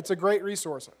great. It's a great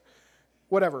resource.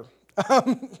 Whatever.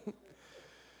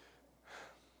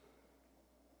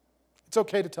 It's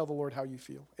okay to tell the Lord how you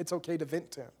feel. It's okay to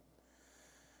vent to him.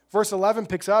 Verse 11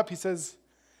 picks up. He says,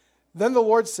 then the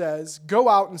Lord says, go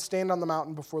out and stand on the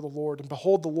mountain before the Lord. And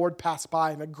behold, the Lord passed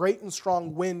by, and a great and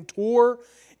strong wind tore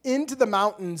into the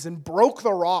mountains and broke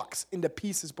the rocks into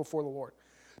pieces before the Lord.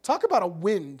 Talk about a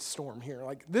wind storm here.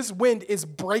 Like, this wind is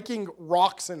breaking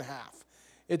rocks in half.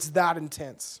 It's that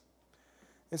intense.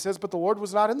 It says, but the Lord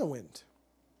was not in the wind.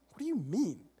 What do you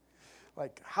mean?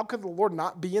 Like, how could the Lord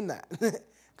not be in that?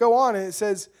 Go on, and it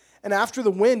says, and after the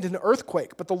wind, an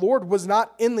earthquake, but the Lord was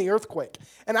not in the earthquake.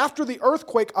 And after the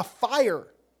earthquake, a fire.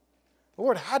 The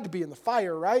Lord had to be in the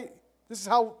fire, right? This is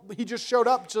how he just showed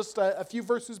up just a few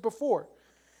verses before. It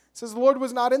says the Lord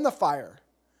was not in the fire.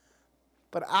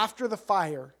 But after the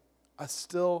fire, a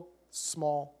still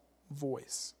small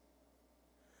voice.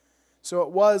 So it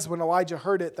was when Elijah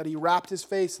heard it that he wrapped his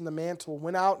face in the mantle,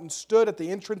 went out and stood at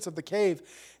the entrance of the cave.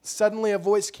 Suddenly a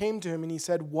voice came to him and he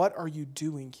said, what are you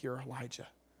doing here, Elijah?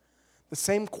 The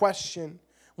same question.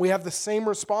 We have the same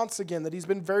response again, that he's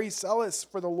been very zealous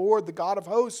for the Lord, the God of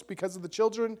hosts, because of the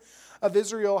children of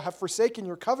Israel have forsaken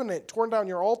your covenant, torn down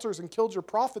your altars, and killed your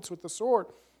prophets with the sword.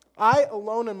 I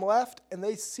alone am left, and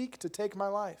they seek to take my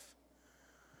life.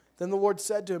 Then the Lord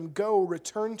said to him, go,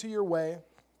 return on your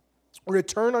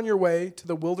way to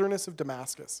the wilderness of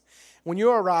Damascus. When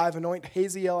you arrive, anoint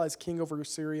Hazael as king over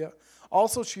Syria.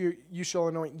 Also you shall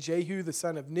anoint Jehu, the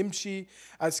son of Nimshi,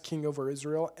 as king over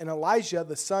Israel. And Elijah,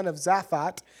 the son of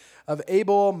Zaphat, of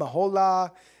Abel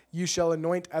Meholah, you shall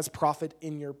anoint as prophet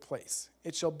in your place.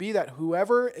 It shall be that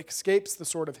whoever escapes the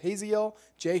sword of Hazael,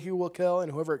 Jehu will kill,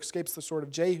 and whoever escapes the sword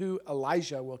of Jehu,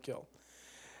 Elijah will kill.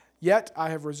 Yet I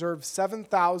have reserved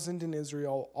 7,000 in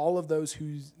Israel, all of those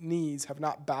whose knees have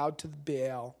not bowed to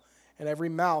Baal, and every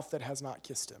mouth that has not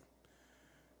kissed him.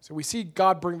 So we see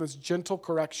God bring this gentle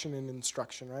correction and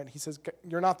instruction, right? He says,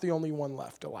 you're not the only one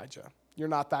left, Elijah. You're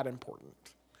not that important.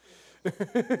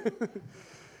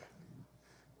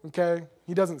 Okay?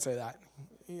 He doesn't say that.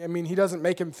 I mean, he doesn't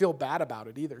make him feel bad about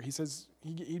it either. He says,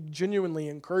 he genuinely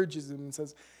encourages him and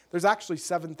says, there's actually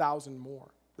 7,000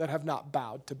 more that have not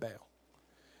bowed to Baal.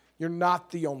 You're not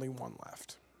the only one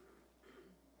left.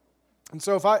 And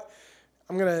so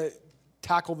I'm going to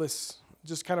tackle this,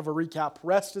 just kind of a recap.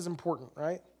 Rest is important,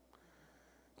 right?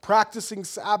 Practicing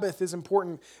Sabbath is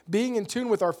important. Being in tune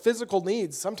with our physical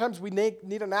needs. Sometimes we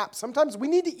need a nap. Sometimes we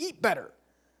need to eat better.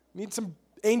 We need some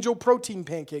angel protein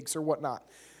pancakes or whatnot.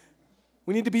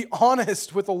 We need to be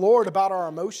honest with the Lord about our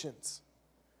emotions.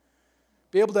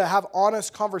 Be able to have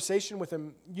honest conversation with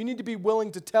Him. You need to be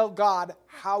willing to tell God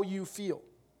how you feel.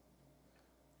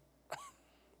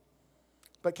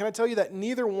 But can I tell you that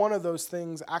neither one of those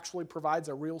things actually provides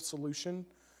a real solution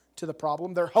to the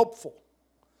problem? They're helpful.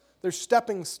 They're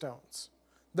stepping stones.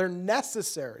 They're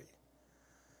necessary.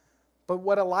 But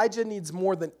what Elijah needs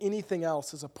more than anything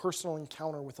else is a personal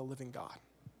encounter with a living God.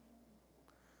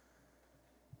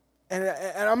 And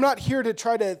I'm not here to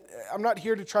try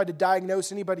to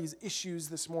diagnose anybody's issues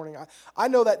this morning. I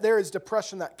know that there is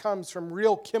depression that comes from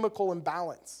real chemical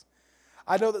imbalance.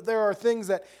 I know that there are things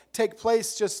that take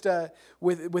place just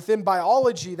within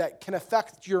biology that can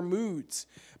affect your moods.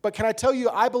 But can I tell you,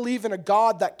 I believe in a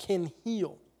God that can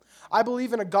heal. I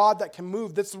believe in a God that can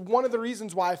move. That's one of the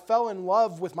reasons why I fell in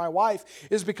love with my wife,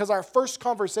 is because our first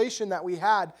conversation that we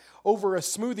had over a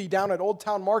smoothie down at Old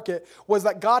Town Market was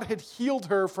that God had healed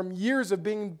her from years of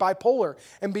being bipolar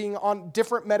and being on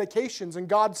different medications, and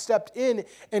God stepped in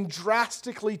and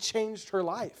drastically changed her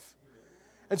life.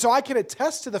 And so I can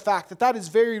attest to the fact that that is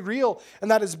very real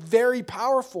and that is very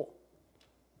powerful.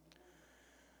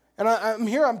 And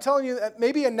I'm telling you that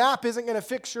maybe a nap isn't going to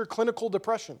fix your clinical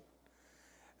depression.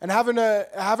 And having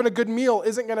a good meal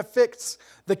isn't going to fix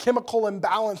the chemical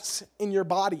imbalance in your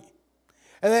body.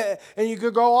 And you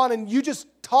could go on, and you just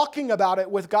talking about it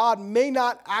with God may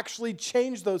not actually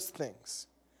change those things.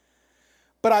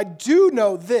 But I do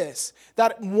know this,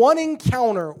 that one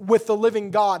encounter with the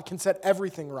living God can set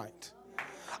everything right.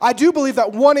 I do believe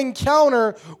that one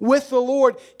encounter with the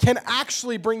Lord can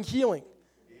actually bring healing.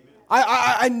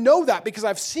 I know that because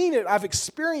I've seen it. I've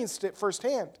experienced it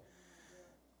firsthand.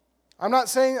 I'm not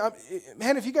saying,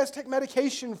 man, if you guys take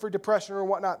medication for depression or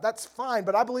whatnot, that's fine.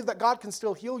 But I believe that God can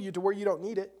still heal you to where you don't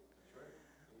need it.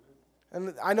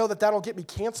 And I know that that'll get me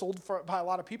canceled by a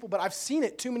lot of people, but I've seen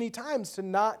it too many times to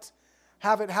not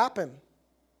have it happen.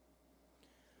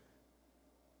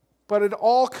 But it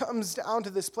all comes down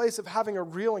to this place of having a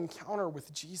real encounter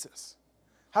with Jesus,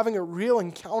 having a real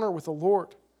encounter with the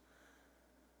Lord.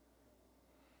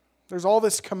 There's all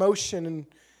this commotion, and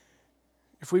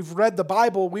if we've read the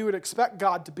Bible, we would expect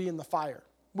God to be in the fire.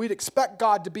 We'd expect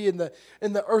God to be in the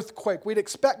earthquake. We'd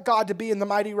expect God to be in the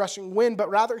mighty rushing wind, but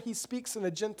rather He speaks in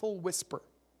a gentle whisper.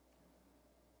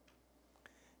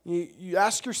 You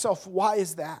ask yourself, why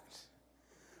is that?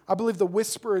 I believe the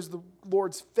whisper is the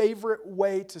Lord's favorite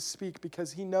way to speak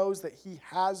because He knows that He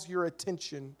has your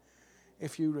attention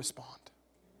if you respond.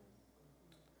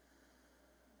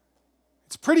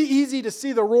 It's pretty easy to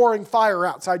see the roaring fire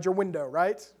outside your window,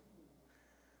 right?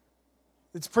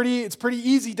 It's pretty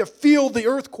easy to feel the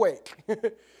earthquake.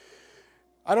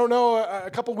 I don't know, a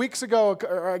couple weeks ago,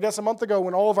 or I guess a month ago,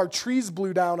 when all of our trees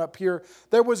blew down up here,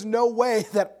 there was no way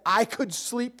that I could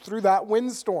sleep through that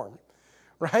windstorm,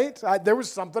 right? There was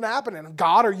something happening.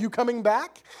 God, are you coming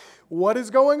back? What is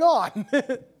going on?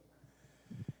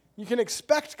 You can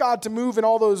expect God to move in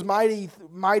all those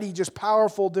mighty, just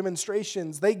powerful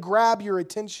demonstrations. They grab your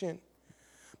attention.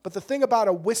 But the thing about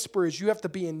a whisper is you have to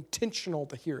be intentional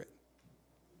to hear it.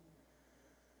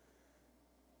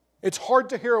 It's hard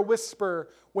to hear a whisper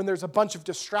when there's a bunch of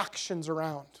distractions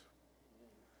around.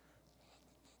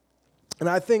 And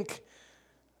I think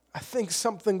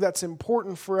something that's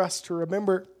important for us to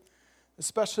remember,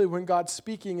 especially when God's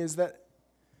speaking, is that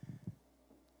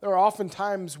there are often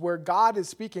times where God is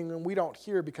speaking and we don't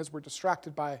hear because we're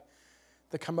distracted by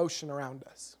the commotion around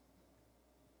us.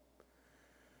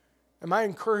 And my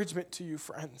encouragement to you,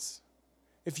 friends,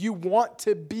 if you want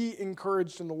to be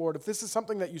encouraged in the Lord, if this is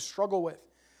something that you struggle with,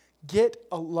 get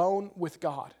alone with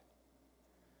God.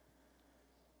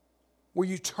 Where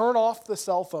you turn off the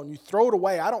cell phone, you throw it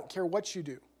away, I don't care what you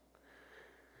do.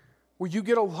 Where you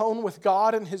get alone with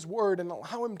God and His Word and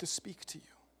allow Him to speak to you.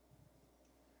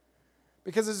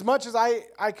 Because as much as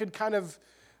I could kind of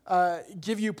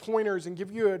give you pointers and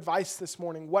give you advice this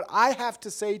morning, what I have to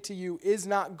say to you is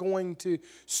not going to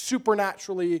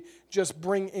supernaturally just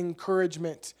bring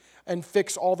encouragement and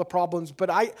fix all the problems. But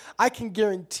I can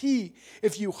guarantee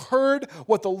if you heard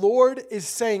what the Lord is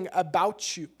saying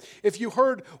about you, if you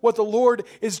heard what the Lord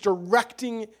is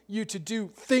directing you to do,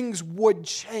 things would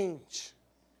change.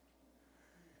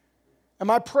 And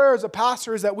my prayer as a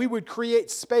pastor is that we would create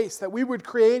space, that we would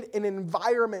create an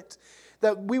environment,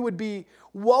 that we would be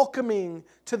welcoming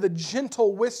to the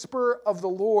gentle whisper of the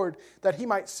Lord that He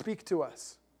might speak to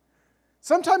us.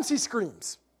 Sometimes He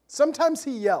screams. Sometimes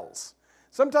He yells.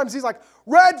 Sometimes He's like,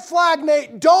 red flag,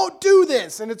 Nate, don't do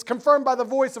this. And it's confirmed by the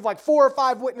voice of like 4 or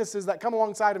 5 witnesses that come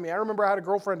alongside of me. I remember I had a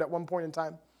girlfriend at one point in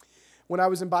time when I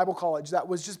was in Bible college that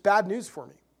was just bad news for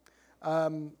me.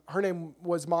 Her name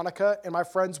was Monica, and my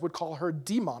friends would call her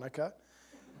D-Monica.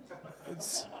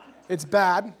 It's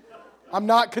bad. I'm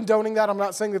not condoning that. I'm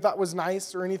not saying that was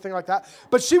nice or anything like that.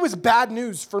 But she was bad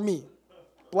news for me.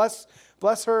 Bless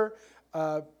her.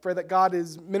 Pray that God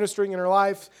is ministering in her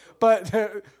life. But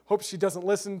hope she doesn't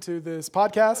listen to this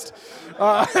podcast.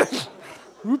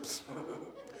 Oops.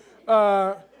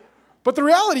 But the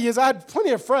reality is I had plenty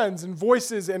of friends and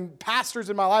voices and pastors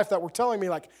in my life that were telling me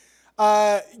like,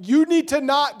 you need to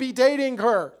not be dating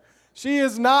her. She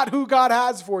is not who God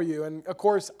has for you. And of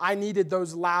course, I needed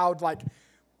those loud, like,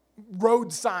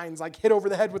 road signs, like hit over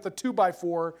the head with a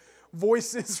 2x4,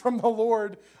 voices from the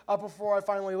Lord before I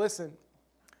finally listened.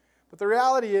 But the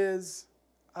reality is,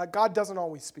 God doesn't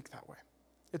always speak that way.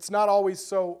 It's not always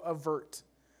so overt.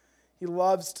 He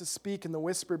loves to speak in the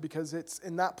whisper because it's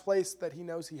in that place that He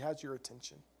knows He has your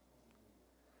attention.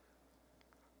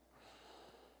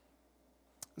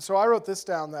 And so I wrote this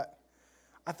down that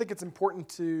I think it's important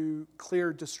to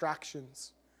clear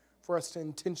distractions for us to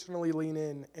intentionally lean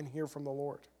in and hear from the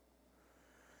Lord.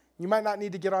 You might not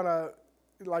need to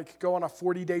go on a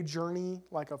 40-day journey,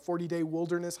 like a 40-day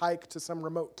wilderness hike to some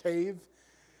remote cave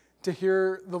to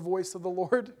hear the voice of the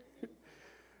Lord.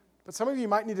 But some of you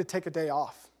might need to take a day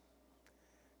off.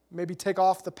 Maybe take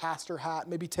off the pastor hat.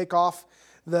 Maybe take off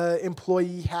the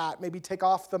employee hat. Maybe take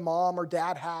off the mom or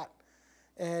dad hat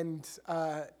and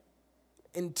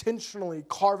intentionally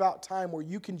carve out time where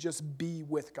you can just be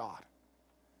with God.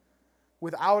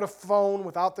 Without a phone,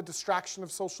 without the distraction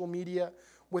of social media,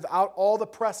 without all the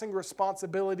pressing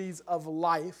responsibilities of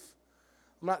life.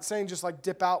 I'm not saying just like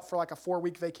dip out for like a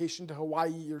 4-week vacation to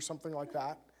Hawaii or something like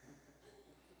that.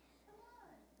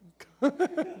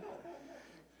 The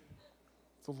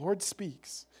Lord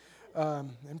speaks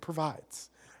and provides.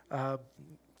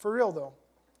 For real though,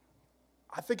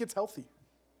 I think it's healthy.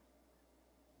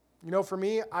 You know, for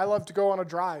me, I love to go on a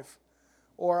drive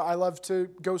or I love to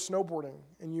go snowboarding.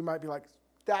 And you might be like,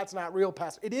 that's not real,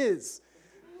 Pastor. It is.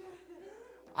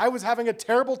 I was having a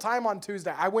terrible time on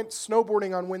Tuesday. I went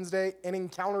snowboarding on Wednesday and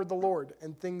encountered the Lord,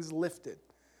 and things lifted.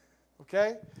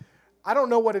 Okay? I don't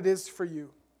know what it is for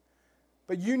you,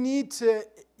 but you need to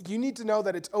know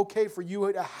that it's okay for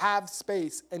you to have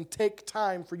space and take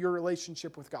time for your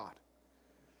relationship with God.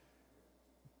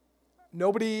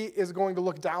 Nobody is going to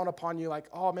look down upon you like,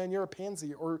 oh man, you're a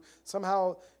pansy, or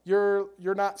somehow you're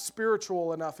not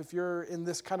spiritual enough if you're in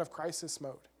this kind of crisis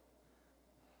mode.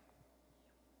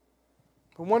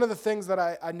 But one of the things that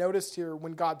I noticed here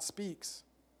when God speaks,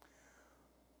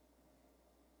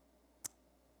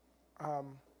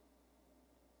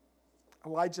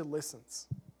 Elijah listens.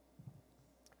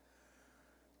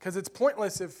 Because it's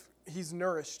pointless if he's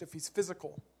nourished, if he's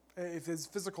physical, if his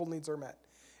physical needs are met.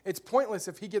 It's pointless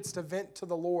if he gets to vent to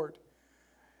the Lord.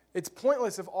 It's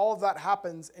pointless if all of that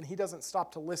happens and he doesn't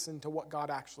stop to listen to what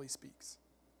God actually speaks.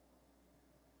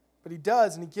 But he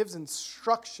does, and he gives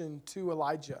instruction to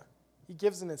Elijah. He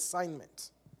gives an assignment.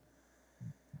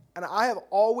 And I have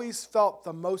always felt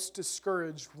the most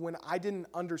discouraged when I didn't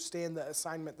understand the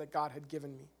assignment that God had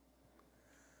given me.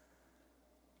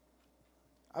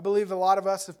 I believe a lot of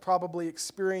us have probably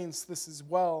experienced this as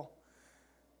well.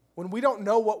 When we don't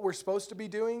know what we're supposed to be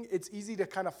doing, it's easy to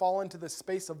kind of fall into this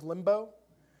space of limbo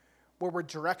where we're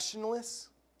directionless.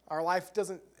 Our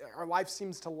life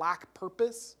seems to lack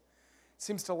purpose,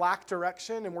 seems to lack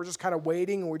direction, and we're just kind of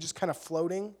waiting and we're just kind of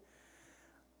floating.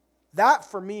 That,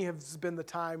 for me, has been the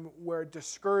time where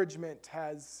discouragement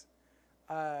has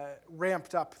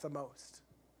ramped up the most.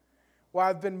 Where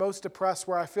I've been most depressed,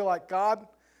 where I feel like, God,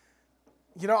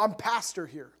 you know, I'm pastor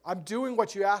here. I'm doing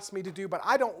what you asked me to do, but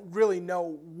I don't really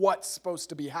know what's supposed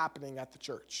to be happening at the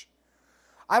church.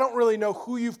 I don't really know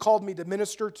who you've called me to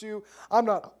minister to. I'm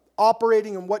not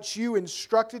operating in what you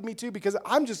instructed me to because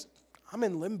I'm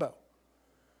in limbo.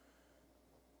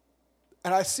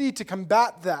 And I see to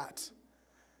combat that,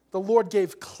 the Lord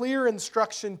gave clear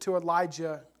instruction to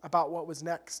Elijah about what was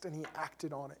next, and he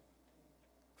acted on it.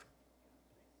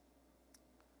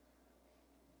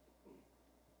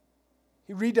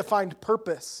 He redefined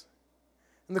purpose.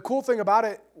 And the cool thing about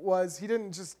it was he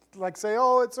didn't just say,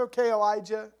 oh, it's okay,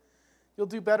 Elijah. You'll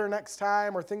do better next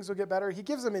time or things will get better. He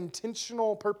gives them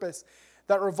intentional purpose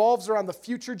that revolves around the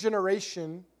future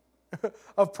generation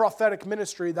of prophetic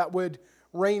ministry that would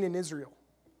reign in Israel.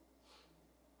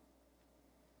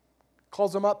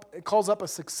 It calls up a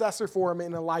successor for him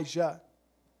in Elijah.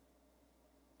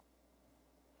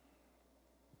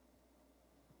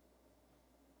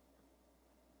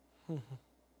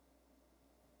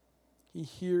 He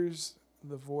hears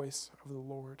the voice of the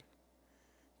Lord,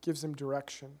 gives him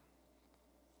direction.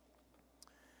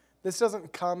 This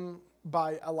doesn't come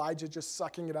by Elijah just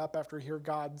sucking it up after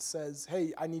God says,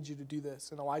 hey, I need you to do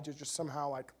this. And Elijah just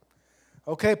somehow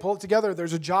okay, pull it together.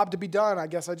 There's a job to be done. I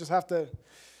guess I just have to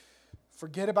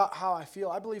forget about how I feel.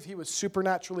 I believe he was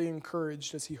supernaturally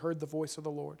encouraged as he heard the voice of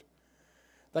the Lord.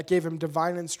 That gave him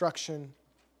divine instruction.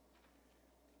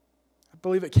 I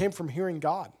believe it came from hearing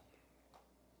God.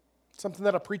 Something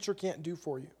that a preacher can't do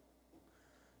for you.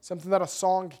 Something that a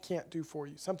song can't do for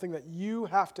you. Something that you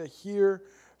have to hear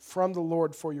from the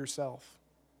Lord for yourself.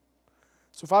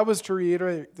 So if I was to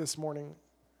reiterate this morning,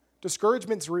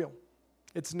 discouragement's real.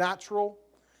 It's natural.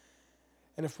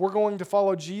 And if we're going to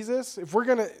follow Jesus, if we're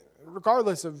going to,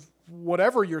 regardless of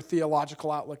whatever your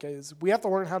theological outlook is, we have to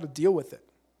learn how to deal with it.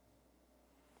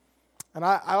 And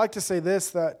I like to say this,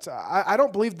 that I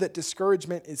don't believe that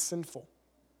discouragement is sinful.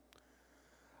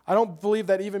 I don't believe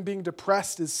that even being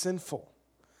depressed is sinful.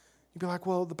 You'd be like,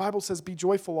 well, the Bible says be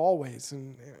joyful always,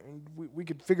 and we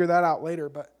could figure that out later.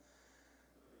 But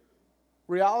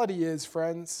reality is,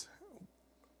 friends,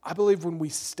 I believe when we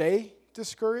stay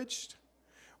discouraged,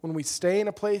 when we stay in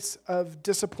a place of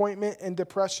disappointment and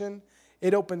depression,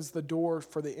 it opens the door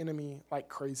for the enemy like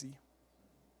crazy.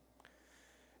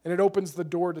 And it opens the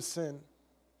door to sin.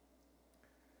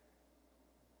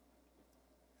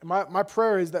 And my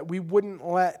prayer is that we wouldn't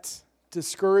let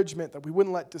discouragement, that we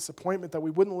wouldn't let disappointment, that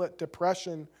we wouldn't let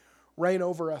depression reign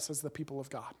over us as the people of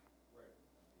God. Right.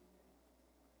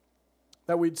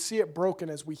 That we'd see it broken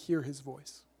as we hear his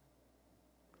voice.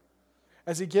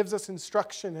 As he gives us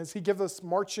instruction, as he gives us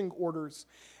marching orders,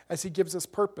 as he gives us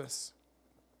purpose,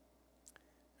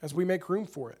 as we make room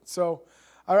for it. So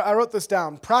I wrote this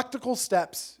down. Practical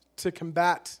steps to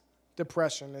combat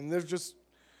depression. And there's just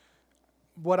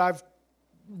what I've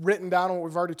written down and what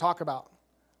we've already talked about.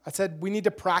 I said we need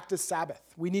to practice Sabbath.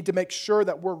 We need to make sure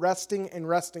that we're resting and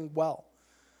resting well.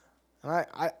 And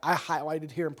I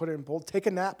highlighted here and put it in bold. Take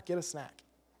a nap, get a snack.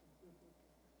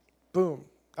 Boom.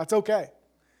 That's okay.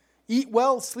 Eat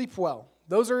well, sleep well.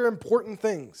 Those are important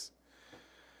things.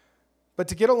 But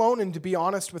to get alone and to be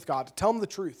honest with God, to tell him the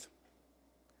truth.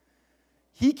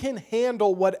 He can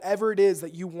handle whatever it is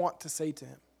that you want to say to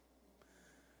him.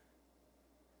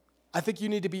 I think you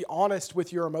need to be honest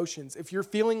with your emotions. If you're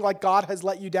feeling like God has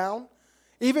let you down,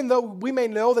 even though we may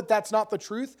know that that's not the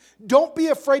truth, don't be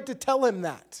afraid to tell him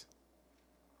that.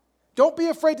 Don't be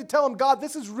afraid to tell him, God,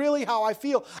 this is really how I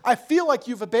feel. I feel like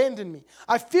you've abandoned me.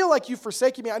 I feel like you've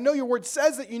forsaken me. I know your word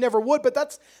says that you never would, but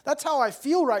that's how I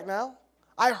feel right now.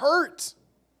 I hurt.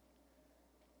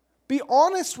 Be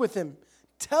honest with him.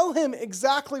 Tell him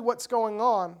exactly what's going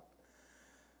on.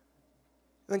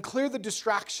 And then clear the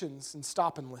distractions and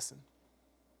stop and listen.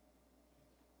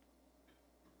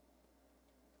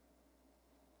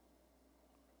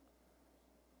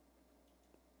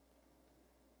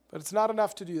 But it's not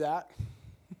enough to do that.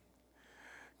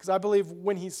 Because I believe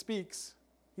when he speaks,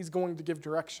 he's going to give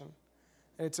direction.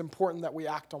 And it's important that we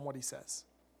act on what he says.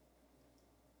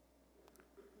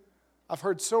 I've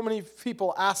heard so many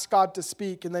people ask God to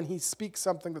speak, and then he speaks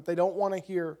something that they don't want to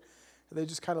hear, and they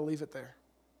just kind of leave it there.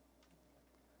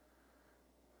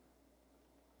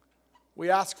 We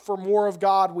ask for more of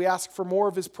God. We ask for more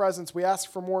of his presence. We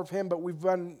ask for more of him, but we've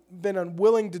been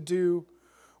unwilling to do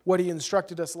what he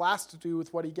instructed us last to do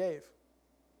with what he gave.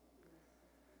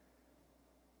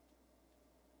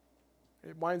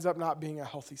 It winds up not being a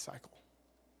healthy cycle.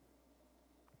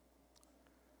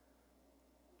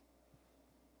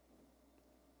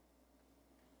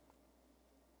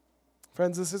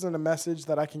 Friends, this isn't a message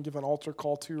that I can give an altar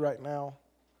call to right now,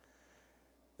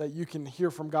 that you can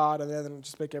hear from God and then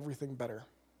just make everything better.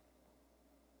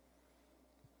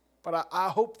 But I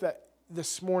hope that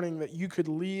this morning that you could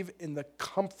leave in the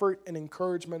comfort and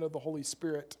encouragement of the Holy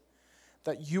Spirit,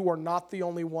 that you are not the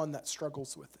only one that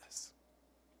struggles with this.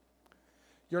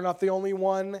 You're not the only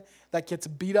one that gets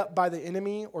beat up by the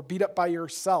enemy or beat up by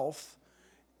yourself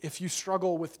if you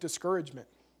struggle with discouragement,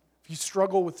 if you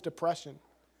struggle with depression.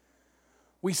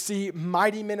 We see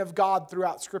mighty men of God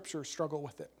throughout Scripture struggle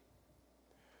with it.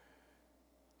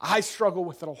 I struggle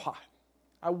with it a lot.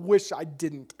 I wish I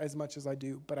didn't as much as I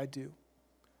do, but I do.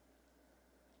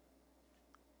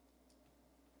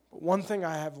 But one thing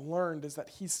I have learned is that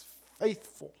he's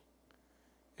faithful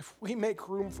if we make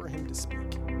room for him to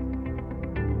speak.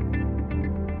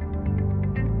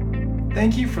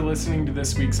 Thank you for listening to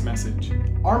this week's message.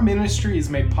 Our ministry is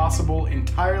made possible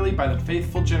entirely by the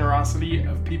faithful generosity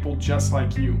of people just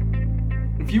like you.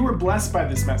 If you were blessed by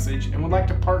this message and would like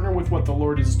to partner with what the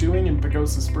Lord is doing in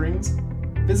Pagosa Springs,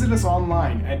 visit us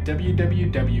online at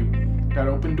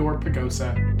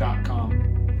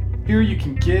www.opendoorpagosa.com. Here you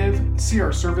can give, see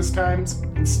our service times,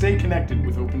 and stay connected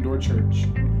with Open Door Church.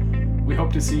 We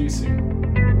hope to see you soon.